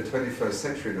continue in the 21st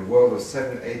century in a world of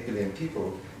 7-8 billion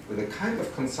people with the kind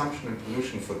of consumption and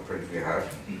pollution footprint we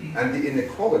have, and the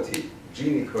inequality,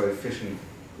 Gini coefficient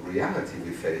reality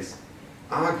we face,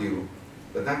 argue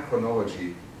that that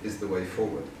chronology is the way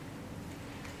forward.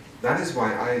 That is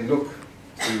why I look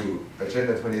to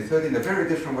Agenda 2030 in a very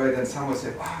different way than some would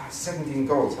say, 17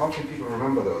 goals, how can people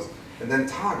remember those? And then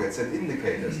targets and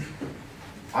indicators.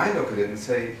 I look at it and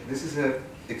say, this is an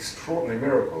extraordinary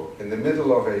miracle in the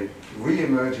middle of a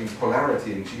re-emerging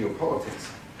polarity in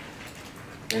geopolitics.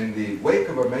 In the wake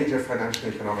of a major financial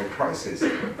and economic crisis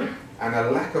and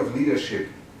a lack of leadership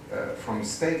from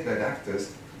state-led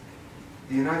actors,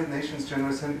 the United Nations General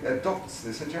Assembly adopts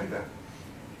this agenda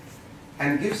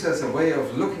and gives us a way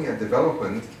of looking at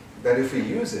development that if we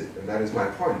use it, and that is my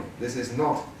point, this is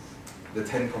not the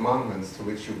 10 commandments to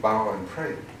which you bow and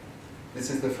pray. This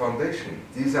is the foundation.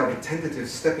 These are the tentative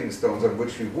stepping stones on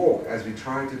which we walk as we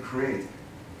try to create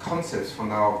concepts for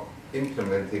now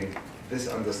implementing this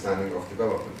understanding of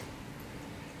development.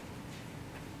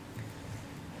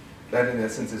 That in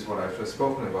essence is what I've just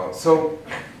spoken about. So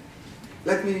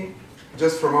let me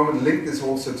just for a moment link this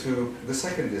also to the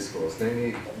second discourse,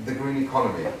 namely the green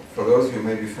economy. For those of you who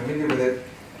may be familiar with it,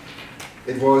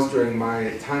 it was during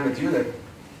my time at ULEP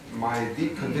my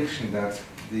deep conviction that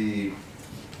the,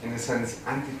 in a sense,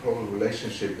 antipodal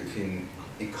relationship between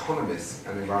economists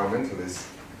and environmentalists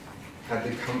had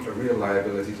become a real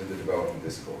liability to the development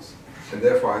discourse. And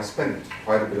therefore I spent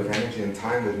quite a bit of energy and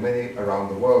time with many around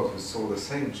the world who saw the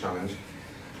same challenge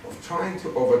of trying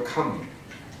to overcome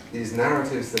these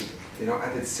narratives that, you know,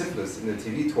 at its simplest in a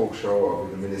TV talk show or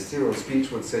with a ministerial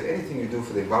speech would say anything you do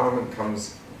for the environment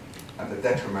comes at the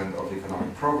detriment of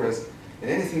economic progress, and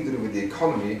anything to do with the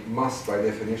economy must by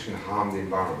definition harm the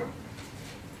environment.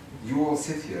 You all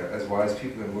sit here as wise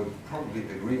people and would probably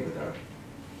agree with that,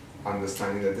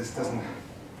 understanding that this doesn't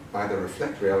either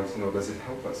reflect reality nor does it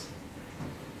help us.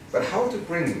 But how to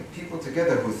bring people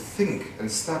together who think and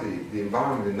study the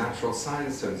environment in natural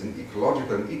science terms, in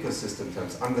ecological and ecosystem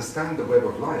terms, understand the web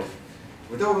of life,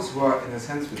 with those who are, in a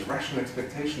sense, with rational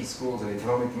expectation schools and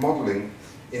economic modeling,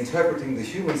 interpreting the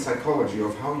human psychology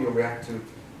of how you react to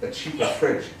a cheaper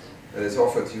fridge that is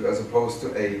offered to you as opposed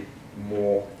to a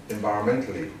more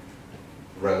environmentally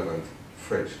relevant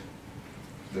fridge.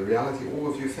 The reality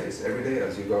all of you face every day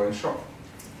as you go and shop.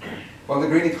 Well, the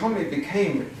green economy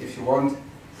became, if you want,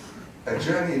 a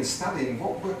journey in studying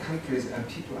what were countries and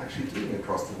people actually doing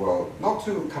across the world. Not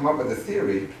to come up with a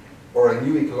theory or a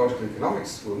new ecological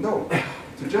economics school, no,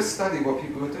 to just study what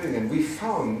people were doing. And we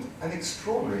found an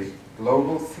extraordinary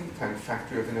global think tank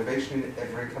factory of innovation in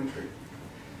every country.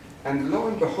 And lo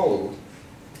and behold,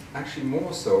 actually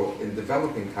more so in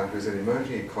developing countries and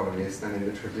emerging economies than in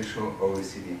the traditional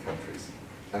OECD countries.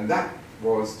 And that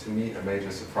was, to me, a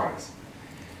major surprise.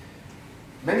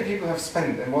 Many people have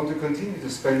spent and want to continue to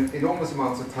spend enormous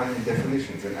amounts of time in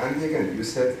definitions. And Andy, again, you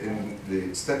said in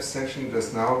the STEPS section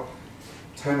just now,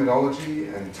 terminology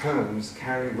and terms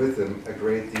carry with them a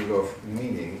great deal of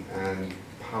meaning and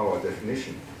power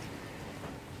definition.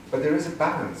 But there is a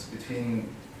balance between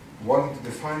wanting to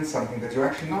define something that you're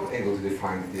actually not able to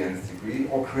define to the nth degree,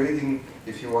 or creating,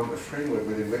 if you want, a framework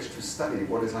within which to study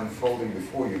what is unfolding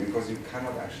before you, because you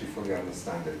cannot actually fully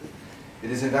understand it.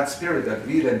 It is in that spirit that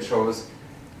we then chose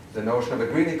the notion of a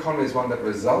green economy as one that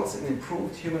results in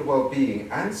improved human well-being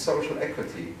and social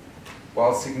equity,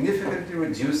 while significantly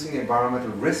reducing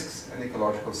environmental risks and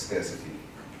ecological scarcity.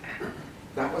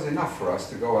 That was enough for us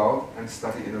to go out and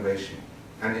study innovation,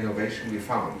 and innovation we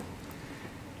found.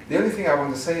 The only thing I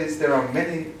want to say is there are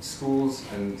many schools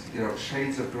and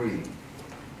shades of green.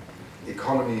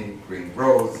 Economy, green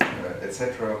growth,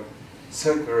 etc.,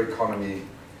 circular economy.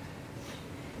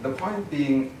 The point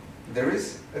being, there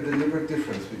is a deliberate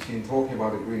difference between talking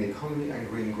about a green economy and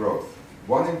green growth.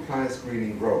 One implies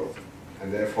greening growth,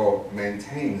 and therefore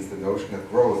maintains the notion that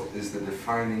growth is the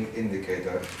defining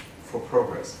indicator for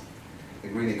progress. The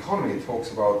green economy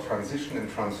talks about transition and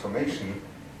transformation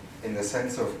in the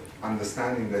sense of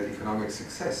understanding that economic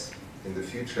success in the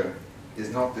future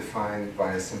is not defined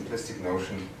by a simplistic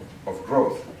notion of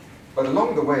growth. But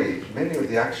along the way, many of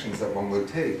the actions that one will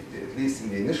take, at least in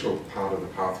the initial part of the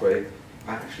pathway,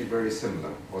 are actually very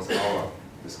similar, was our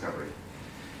discovery.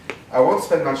 I won't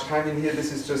spend much time in here.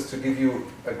 This is just to give you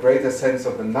a greater sense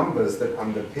of the numbers that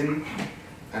underpin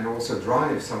and also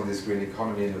drive some of these green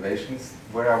economy innovations.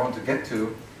 Where I want to get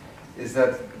to is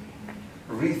that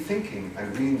rethinking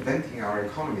and reinventing our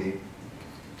economy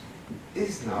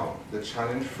is now the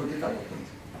challenge for development.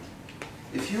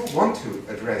 If you want to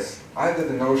address either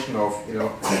the notion of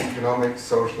economic,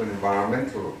 social, and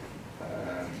environmental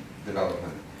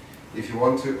development, if you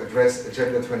want to address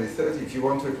Agenda 2030, if you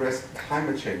want to address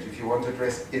climate change, if you want to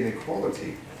address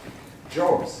inequality,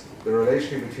 jobs, the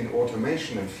relationship between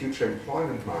automation and future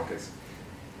employment markets,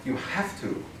 you have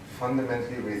to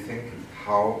fundamentally rethink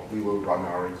how we will run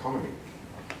our economy.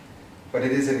 But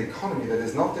it is an economy that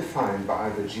is not defined by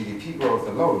either GDP growth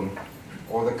alone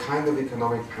or the kind of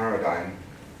economic paradigm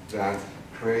that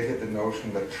created the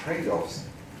notion that trade-offs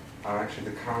are actually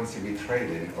the currency we trade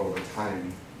in over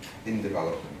time in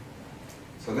development.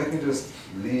 So let me just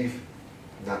leave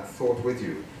that thought with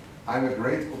you. I'm a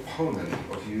great opponent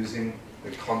of using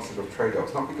the concept of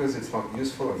trade-offs, not because it's not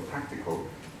useful and practical,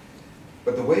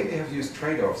 but the way we have used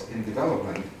trade-offs in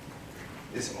development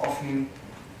is often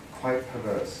quite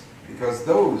perverse. Because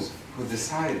those who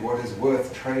decide what is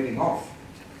worth trading off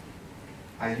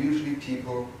are usually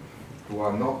people who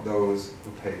are not those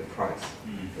who pay the price.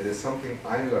 It is something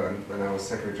I learned when I was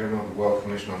Secretary General of the World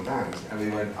Commission on Dams, and we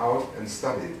went out and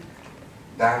studied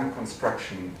dam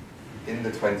construction in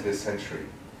the 20th century.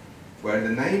 where in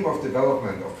the name of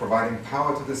development, of providing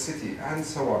power to the city and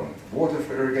so on, water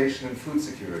for irrigation and food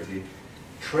security,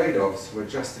 trade-offs were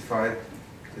justified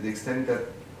to the extent that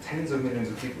tens of millions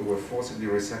of people were forcibly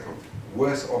resettled,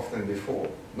 worse off than before,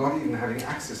 not even having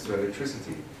access to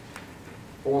electricity.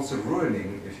 Also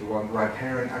ruining, if you want,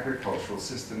 riparian agricultural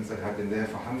systems that have been there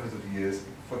for hundreds of years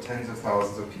for tens of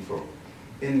thousands of people,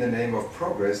 in the name of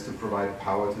progress to provide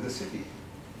power to the city.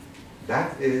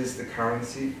 That is the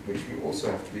currency which we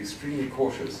also have to be extremely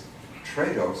cautious.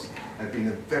 Trade-offs have been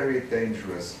a very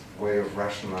dangerous way of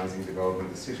rationalizing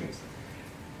development decisions.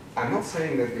 I'm not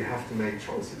saying that we have to make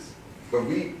choices, but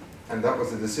we, and that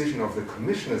was the decision of the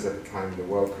commissioners at the time, the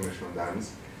World Commission on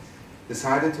Dams,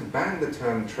 decided to ban the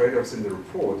term trade-offs in the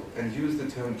report and use the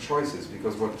term choices,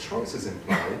 because what choices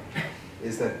imply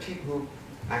is that people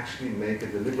actually make a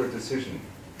deliberate decision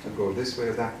to go this way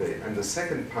or that way. And the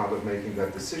second part of making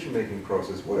that decision-making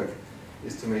process work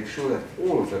is to make sure that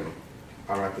all of them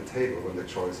are at the table when the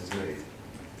choice is made.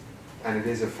 And it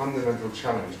is a fundamental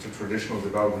challenge to traditional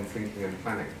development thinking and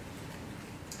planning.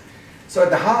 So at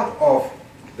the heart of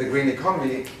the green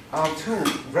economy are two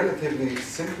relatively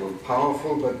simple,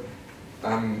 powerful, but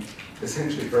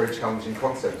essentially very challenging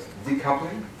concepts.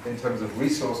 Decoupling in terms of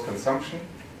resource consumption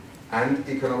and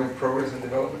economic progress and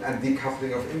development, and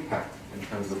decoupling of impact in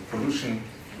terms of pollution,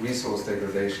 resource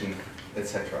degradation,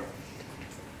 etc.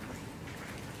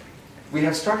 We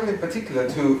have struggled in particular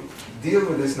to deal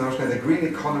with this notion that the green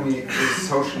economy is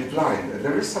socially blind. And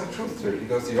there is some truth to it,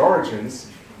 because the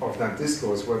origins of that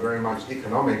discourse were very much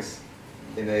economics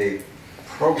in a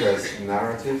progress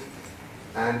narrative,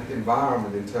 and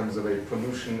environment in terms of a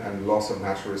pollution and loss of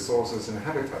natural resources and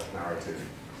habitat narrative.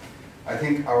 I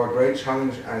think our great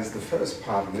challenge, as the first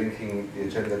part linking the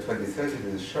Agenda 2030 to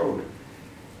this showed,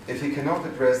 if we cannot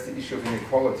address the issue of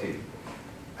inequality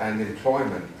and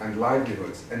employment and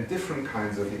livelihoods and different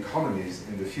kinds of economies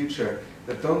in the future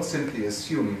that don't simply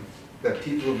assume that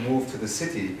people move to the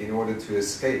city in order to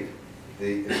escape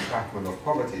the entrapment of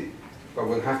poverty, but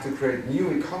will have to create new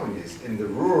economies in the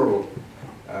rural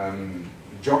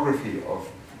geography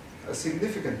of a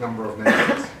significant number of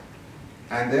nations,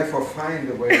 and therefore find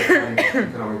a way of having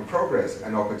economic progress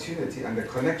and opportunity and the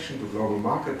connection to global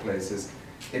marketplaces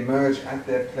emerge at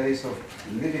their place of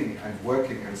living and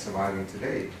working and surviving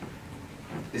today,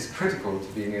 is critical to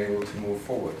being able to move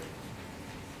forward.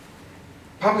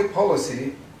 Public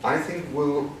policy, I think,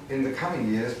 will in the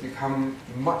coming years become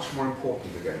much more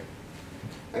important again.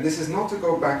 And this is not to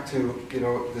go back to,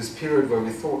 this period where we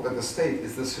thought that the state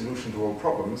is the solution to all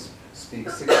problems, speak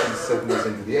 60s, 70s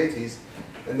into the 80s,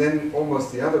 and then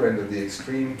almost the other end of the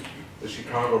extreme, the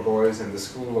Chicago boys and the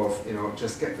school of,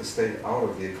 just get the state out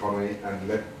of the economy and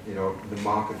let, the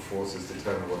market forces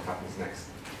determine what happens next.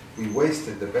 We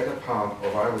wasted the better part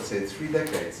of, I would say, 3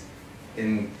 decades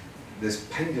in this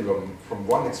pendulum from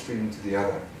one extreme to the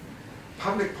other.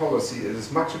 Public policy is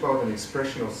as much about an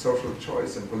expression of social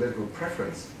choice and political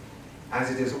preference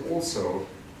as it is also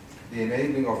the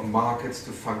enabling of markets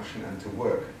to function and to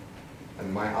work.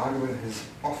 And my argument has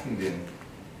often been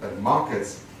that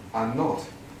markets are not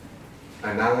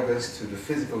analogous to the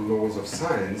physical laws of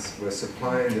science, where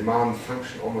supply and demand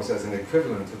function almost as an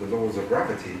equivalent to the laws of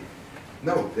gravity.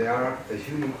 No, they are a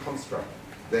human construct.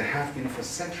 They have been for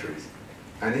centuries.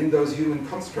 And in those human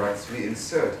constructs, we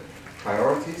insert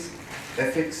priorities,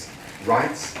 ethics,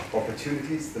 rights,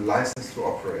 opportunities, the license to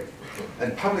operate.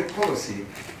 And public policy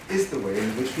is the way in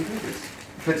which we do this,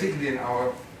 particularly in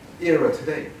our era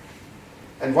today.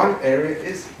 And one area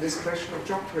is this question of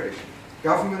job creation.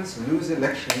 Governments lose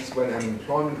elections when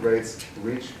unemployment rates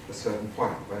reach a certain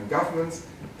point. When governments,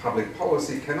 public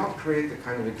policy cannot create the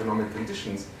kind of economic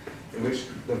conditions in which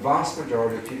the vast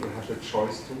majority of people have the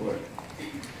choice to work.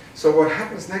 So what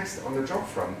happens next on the job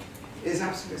front is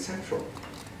absolutely central.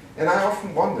 And I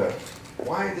often wonder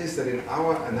why it is that in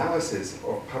our analysis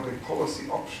of public policy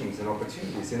options and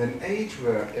opportunities, in an age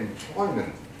where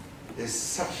employment is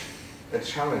such a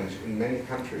challenge in many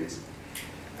countries,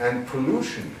 and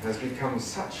pollution has become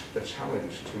such a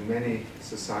challenge to many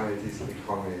societies,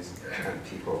 economies, and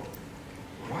people,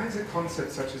 why is a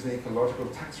concept such as an ecological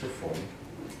tax reform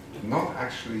not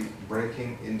actually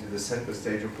breaking into the center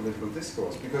stage of political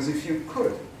discourse? Because if you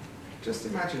could, just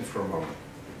imagine for a moment,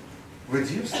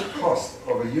 reduce the cost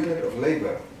of a unit of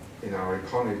labor in our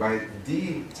economy by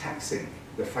de-taxing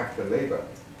the factor labor.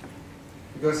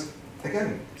 Because,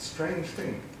 again, strange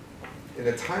thing, in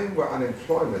a time where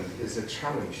unemployment is a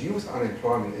challenge, youth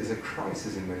unemployment is a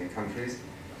crisis in many countries,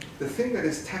 the thing that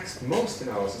is taxed most in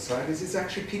our societies is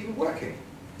actually people working.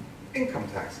 Income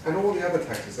tax and all the other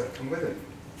taxes that come with it.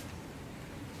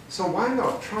 So why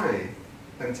not try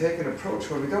and take an approach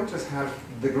where we don't just have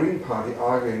the Green Party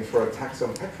arguing for a tax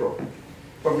on petrol,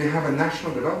 but we have a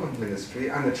national development ministry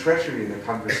and a treasury in a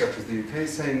country such as the UK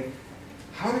saying,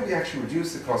 how do we actually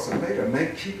reduce the cost of labor,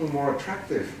 make people more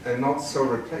attractive and not so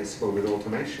replaceable with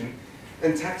automation,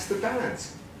 and tax the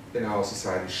bads in our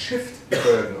society, shift the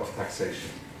burden of taxation,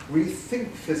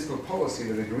 rethink fiscal policy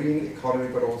with a green economy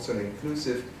but also an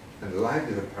inclusive and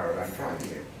livelihood paradigm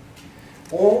driving it.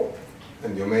 Or,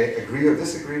 and you may agree or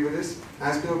disagree with this,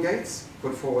 as Bill Gates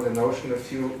put forward a notion a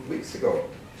few weeks ago,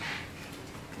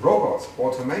 robots,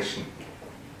 automation.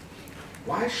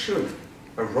 Why should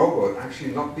a robot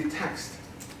actually not be taxed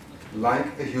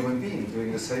like a human being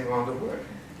doing the same amount of work?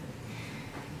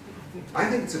 I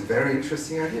think it's a very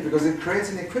interesting idea because it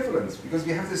creates an equivalence, because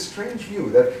we have this strange view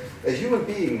that a human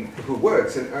being who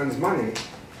works and earns money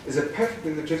is a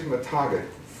perfectly legitimate target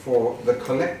for the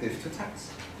collective to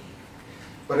tax.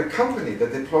 But a company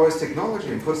that deploys technology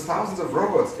and puts thousands of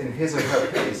robots in his or her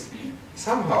place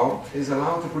somehow is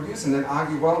allowed to produce and then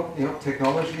argue, well, you know,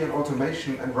 technology and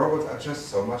automation and robots are just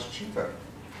so much cheaper.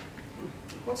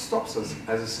 What stops us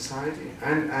as a society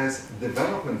and as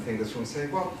development thinkers from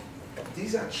saying, well,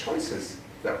 these are choices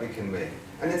that we can make.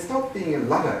 And it's not being a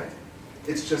Luddite,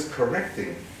 it's just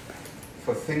correcting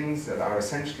for things that are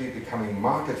essentially becoming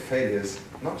market failures,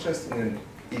 not just in an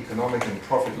economic and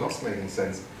profit loss-making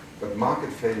sense, but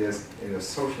market failures in a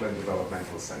social and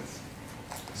developmental sense.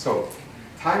 So,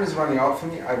 time is running out for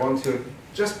me. I want to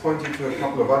just point you to a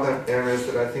couple of other areas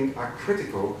that I think are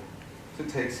critical to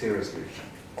take seriously.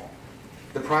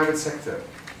 The private sector.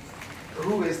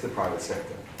 Who is the private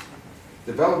sector?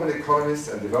 Development economists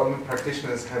and development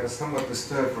practitioners have a somewhat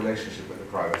disturbed relationship with the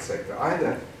private sector,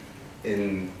 either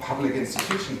in public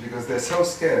institutions because they're so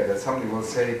scared that somebody will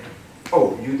say,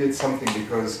 oh, you did something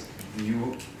because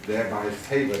you thereby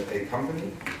favored a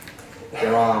company.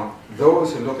 There are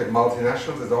those who look at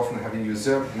multinationals as often having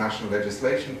usurped national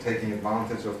legislation, taking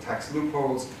advantage of tax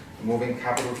loopholes, moving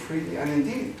capital freely. And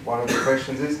indeed, one of the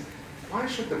questions is, why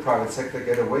should the private sector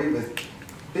get away with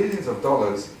billions of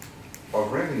dollars of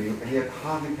revenue and yet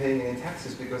hardly paying any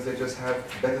taxes because they just have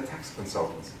better tax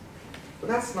consultants? But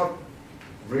that's not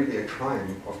really a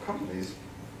crime of companies.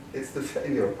 It's the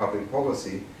failure of public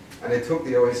policy. And it took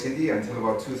the OECD until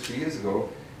about 2-3 years ago,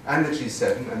 and the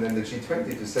G7 and then the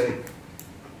G20 to say,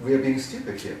 we are being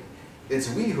stupid here. It's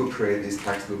we who create these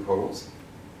tax loopholes,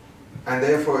 and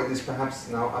therefore it is perhaps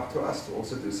now up to us to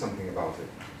also do something about it.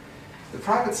 The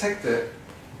private sector,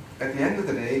 at the end of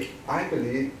the day, I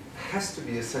believe, has to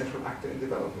be a central actor in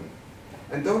development.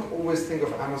 And don't always think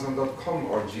of Amazon.com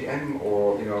or GM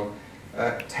or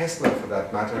Tesla, for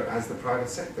that matter, as the private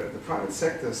sector. The private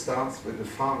sector starts with the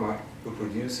farmer who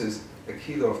produces a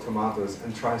kilo of tomatoes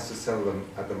and tries to sell them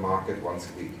at the market once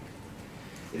a week.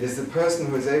 It is the person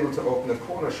who is able to open a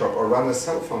corner shop or run a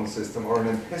cell phone system or an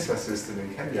M-Pesa system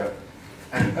in Kenya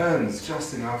and earns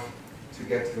just enough to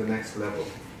get to the next level.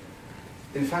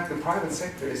 In fact, the private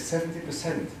sector is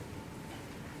 70%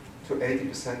 to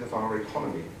 80% of our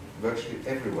economy, virtually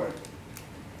everywhere.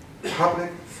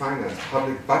 Public finance,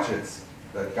 public budgets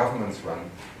that governments run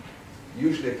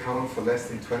usually account for less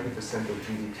than 20% of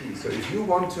GDP. So if you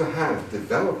want to have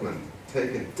development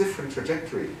take a different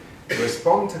trajectory,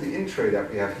 respond to the in-trade that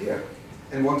we have here,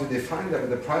 and want to define that with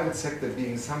the private sector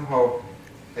being somehow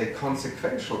a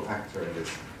consequential actor in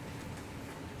this,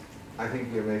 I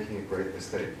think we are making a great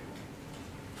mistake.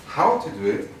 How to do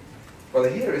it? Well,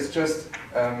 here is just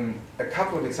a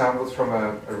couple of examples from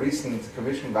a recent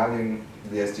commission valuing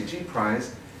the SDG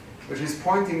prize, which is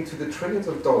pointing to the trillions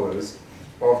of dollars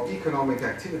of economic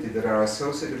activity that are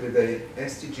associated with a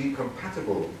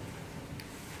SDG-compatible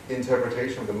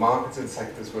interpretation of the markets and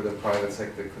sectors where the private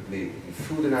sector could lead, in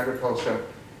food and agriculture,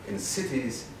 in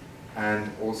cities, and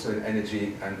also in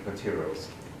energy and materials.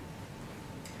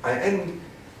 I end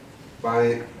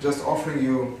by just offering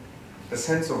you a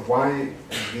sense of why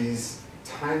these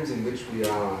times in which we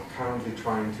are currently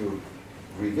trying to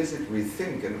revisit,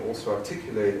 rethink, and also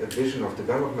articulate a vision of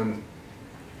development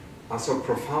are so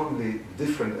profoundly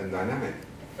different and dynamic.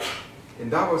 In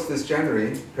Davos this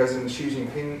January, President Xi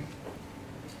Jinping,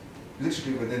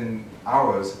 literally within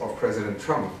hours of President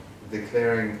Trump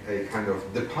declaring a kind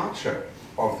of departure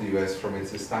of the US from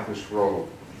its established role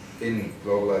in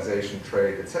globalization,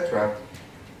 trade, etc.,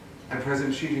 and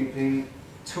President Xi Jinping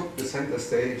took the center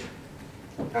stage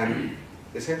and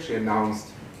essentially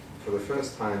announced for the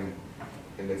first time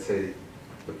in, let's say,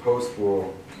 the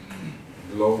post-war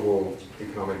global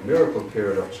economic miracle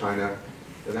period of China,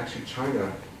 that actually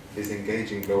China is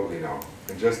engaging globally now.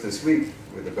 And just this week,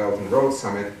 with the Belt and Road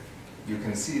Summit, you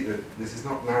can see that this is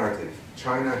not narrative.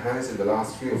 China has, in the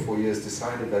last 3 or 4 years,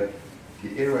 decided that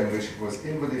the era in which it was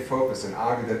inwardly focused and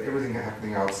argued that everything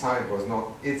happening outside was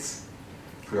not its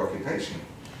preoccupation,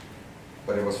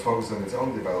 but it was focused on its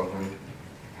own development,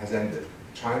 has ended.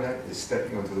 China is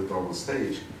stepping onto the global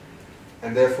stage,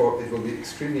 and therefore it will be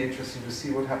extremely interesting to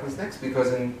see what happens next,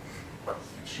 because in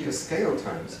sheer scale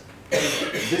terms,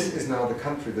 this is now the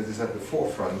country that is at the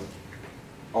forefront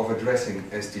of addressing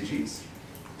SDGs,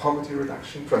 poverty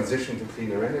reduction, transition to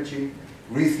cleaner energy,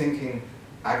 rethinking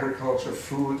agriculture,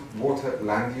 food, water,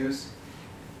 land use.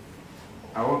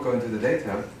 I won't go into the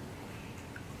data,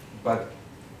 but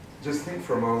just think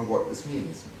for a moment what this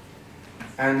means.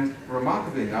 And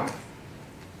remarkably enough,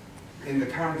 in the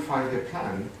current 5-year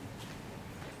plan,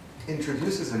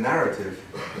 introduces a narrative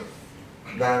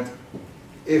that,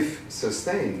 if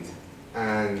sustained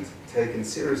and taken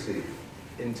seriously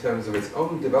in terms of its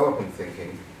own development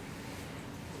thinking,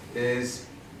 is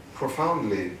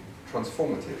profoundly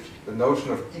transformative. The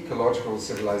notion of ecological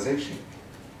civilization.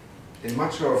 In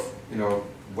much of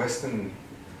Western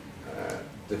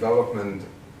development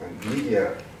and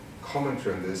media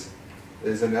commentary on this,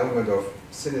 there's an element of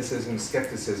cynicism,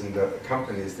 skepticism that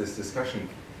accompanies this discussion,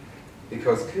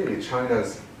 because clearly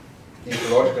China's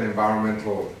ecological and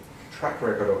environmental track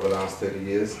record over the last 30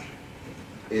 years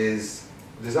is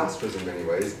disastrous in many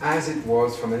ways, as it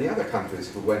was for many other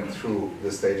countries who went through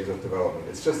the stages of development.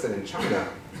 It's just that in China,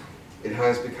 it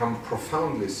has become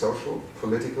profoundly social,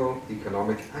 political,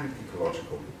 economic, and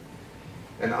ecological.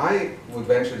 And I would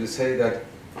venture to say that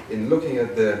in looking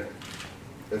at the,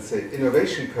 let's say,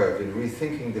 innovation curve in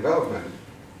rethinking development,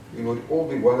 we would all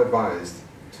be well advised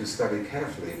to study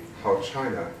carefully how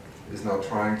China is now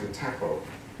trying to tackle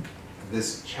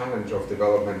this challenge of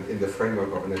development in the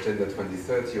framework of an Agenda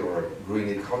 2030 or a green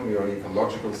economy or an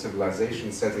ecological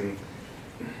civilization setting,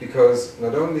 because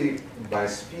not only by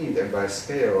speed and by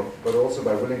scale, but also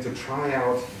by willing to try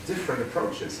out different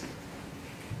approaches,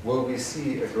 will we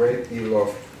see a great deal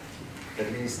of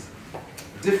at least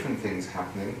different things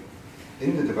happening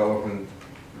in the development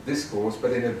discourse,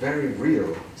 but in a very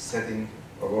real setting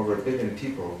of over 1 billion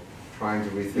people trying to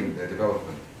rethink their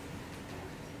development.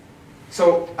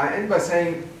 So I end by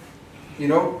saying,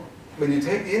 when you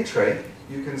take the in-tray,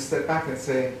 you can step back and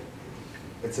say,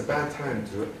 it's a bad time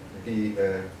to be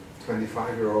a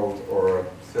 25-year-old or a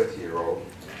 30-year-old,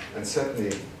 and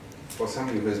certainly for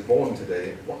somebody who is born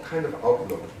today, what kind of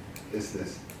outlook is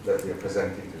this that we are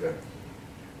presenting to them?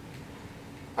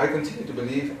 I continue to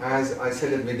believe, as I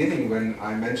said at the beginning when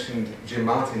I mentioned Jim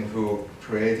Martin, who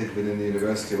created within the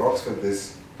University of Oxford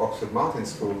this Oxford Martin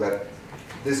School, that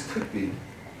this could be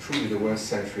truly the worst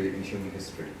century in human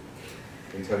history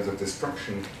in terms of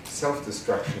destruction,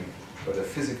 self-destruction, whether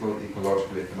physical,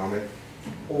 ecological, economic,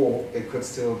 or it could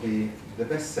still be the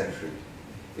best century.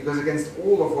 Because against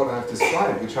all of what I've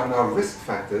described, which are now risk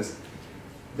factors,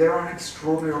 there are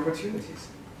extraordinary opportunities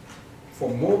for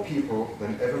more people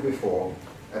than ever before,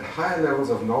 at higher levels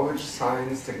of knowledge,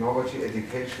 science, technology,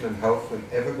 education, and health than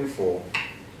ever before.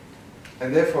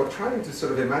 And therefore, trying to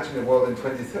sort of imagine a world in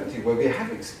 2030 where we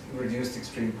have reduced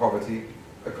extreme poverty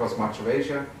across much of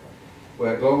Asia,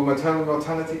 where global maternal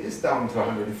mortality is down to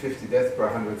 150 deaths per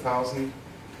 100,000,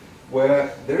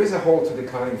 where there is a halt to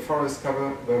declining forest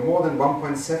cover, where more than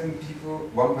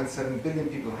 1.7 billion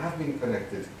people have been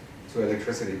connected to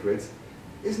electricity grids,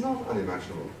 is not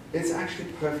unimaginable. It's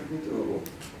actually perfectly doable.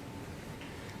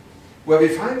 Where we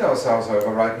find ourselves,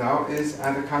 however, right now is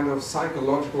at a kind of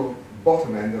psychological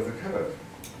bottom end of the curve,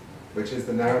 which is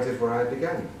the narrative where I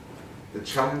began. The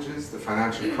challenges, the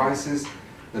financial crisis,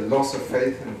 the loss of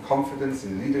faith and confidence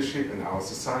in leadership in our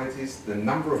societies, the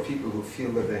number of people who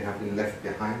feel that they have been left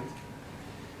behind.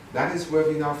 That is where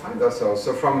we now find ourselves.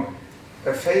 So from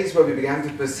a phase where we began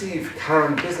to perceive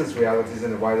current business realities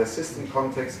in a wider system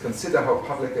context, consider how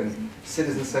public and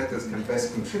citizen sectors can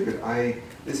best contribute.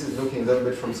 This is looking a little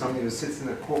bit from somebody who sits in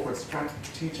a corporate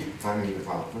strategic planning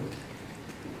department.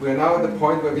 We are now at the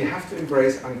point where we have to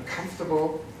embrace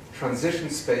uncomfortable transition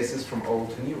spaces from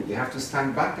old to new. We have to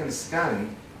stand back and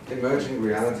scan emerging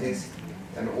realities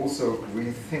and also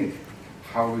rethink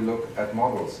how we look at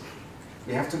models.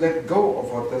 We have to let go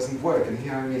of what doesn't work, and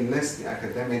here I mean less the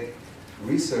academic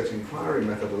research inquiry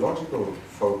methodological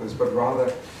focus, but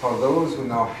rather how those who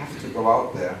now have to go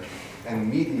out there and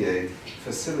mediate,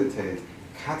 facilitate,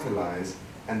 catalyze,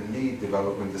 and lead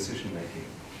development decision making.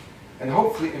 And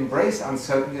hopefully embrace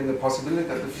uncertainty and the possibility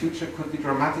that the future could be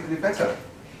dramatically better.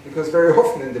 Because very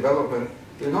often in development,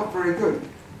 we're not very good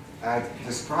at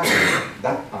describing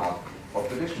that part of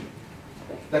the vision.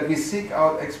 That we seek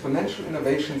out exponential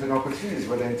innovations and opportunities,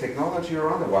 whether in technology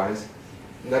or otherwise,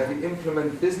 and that we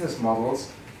implement business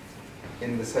models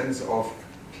in the sense of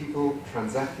people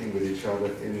transacting with each other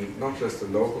in not just a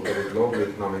local but a global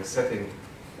economic setting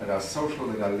that are social,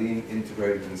 that are lean,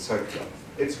 integrated and circular.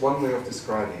 It's one way of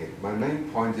describing it. My main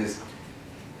point is,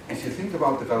 if you think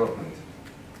about development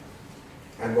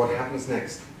and what happens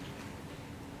next,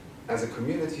 as a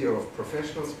community of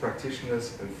professionals,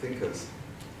 practitioners and thinkers,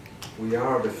 we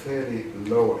are at the fairly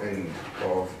low end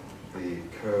of the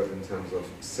curve in terms of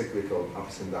cyclical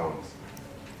ups and downs.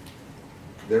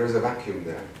 There is a vacuum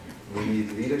there. We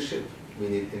need leadership, we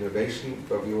need innovation,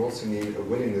 but we also need a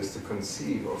willingness to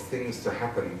conceive of things to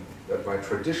happen that by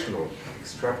traditional,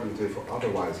 extrapolative or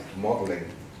otherwise modeling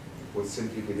would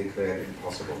simply be declared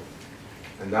impossible.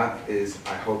 And that is,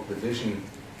 I hope, the vision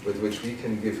with which we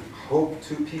can give hope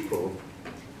to people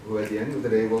who at the end of the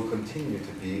day will continue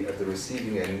to be at the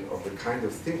receiving end of the kind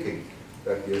of thinking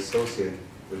that we associate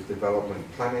with development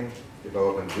planning,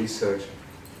 development research,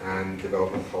 and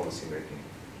development policy making.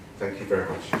 Thank you very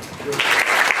much.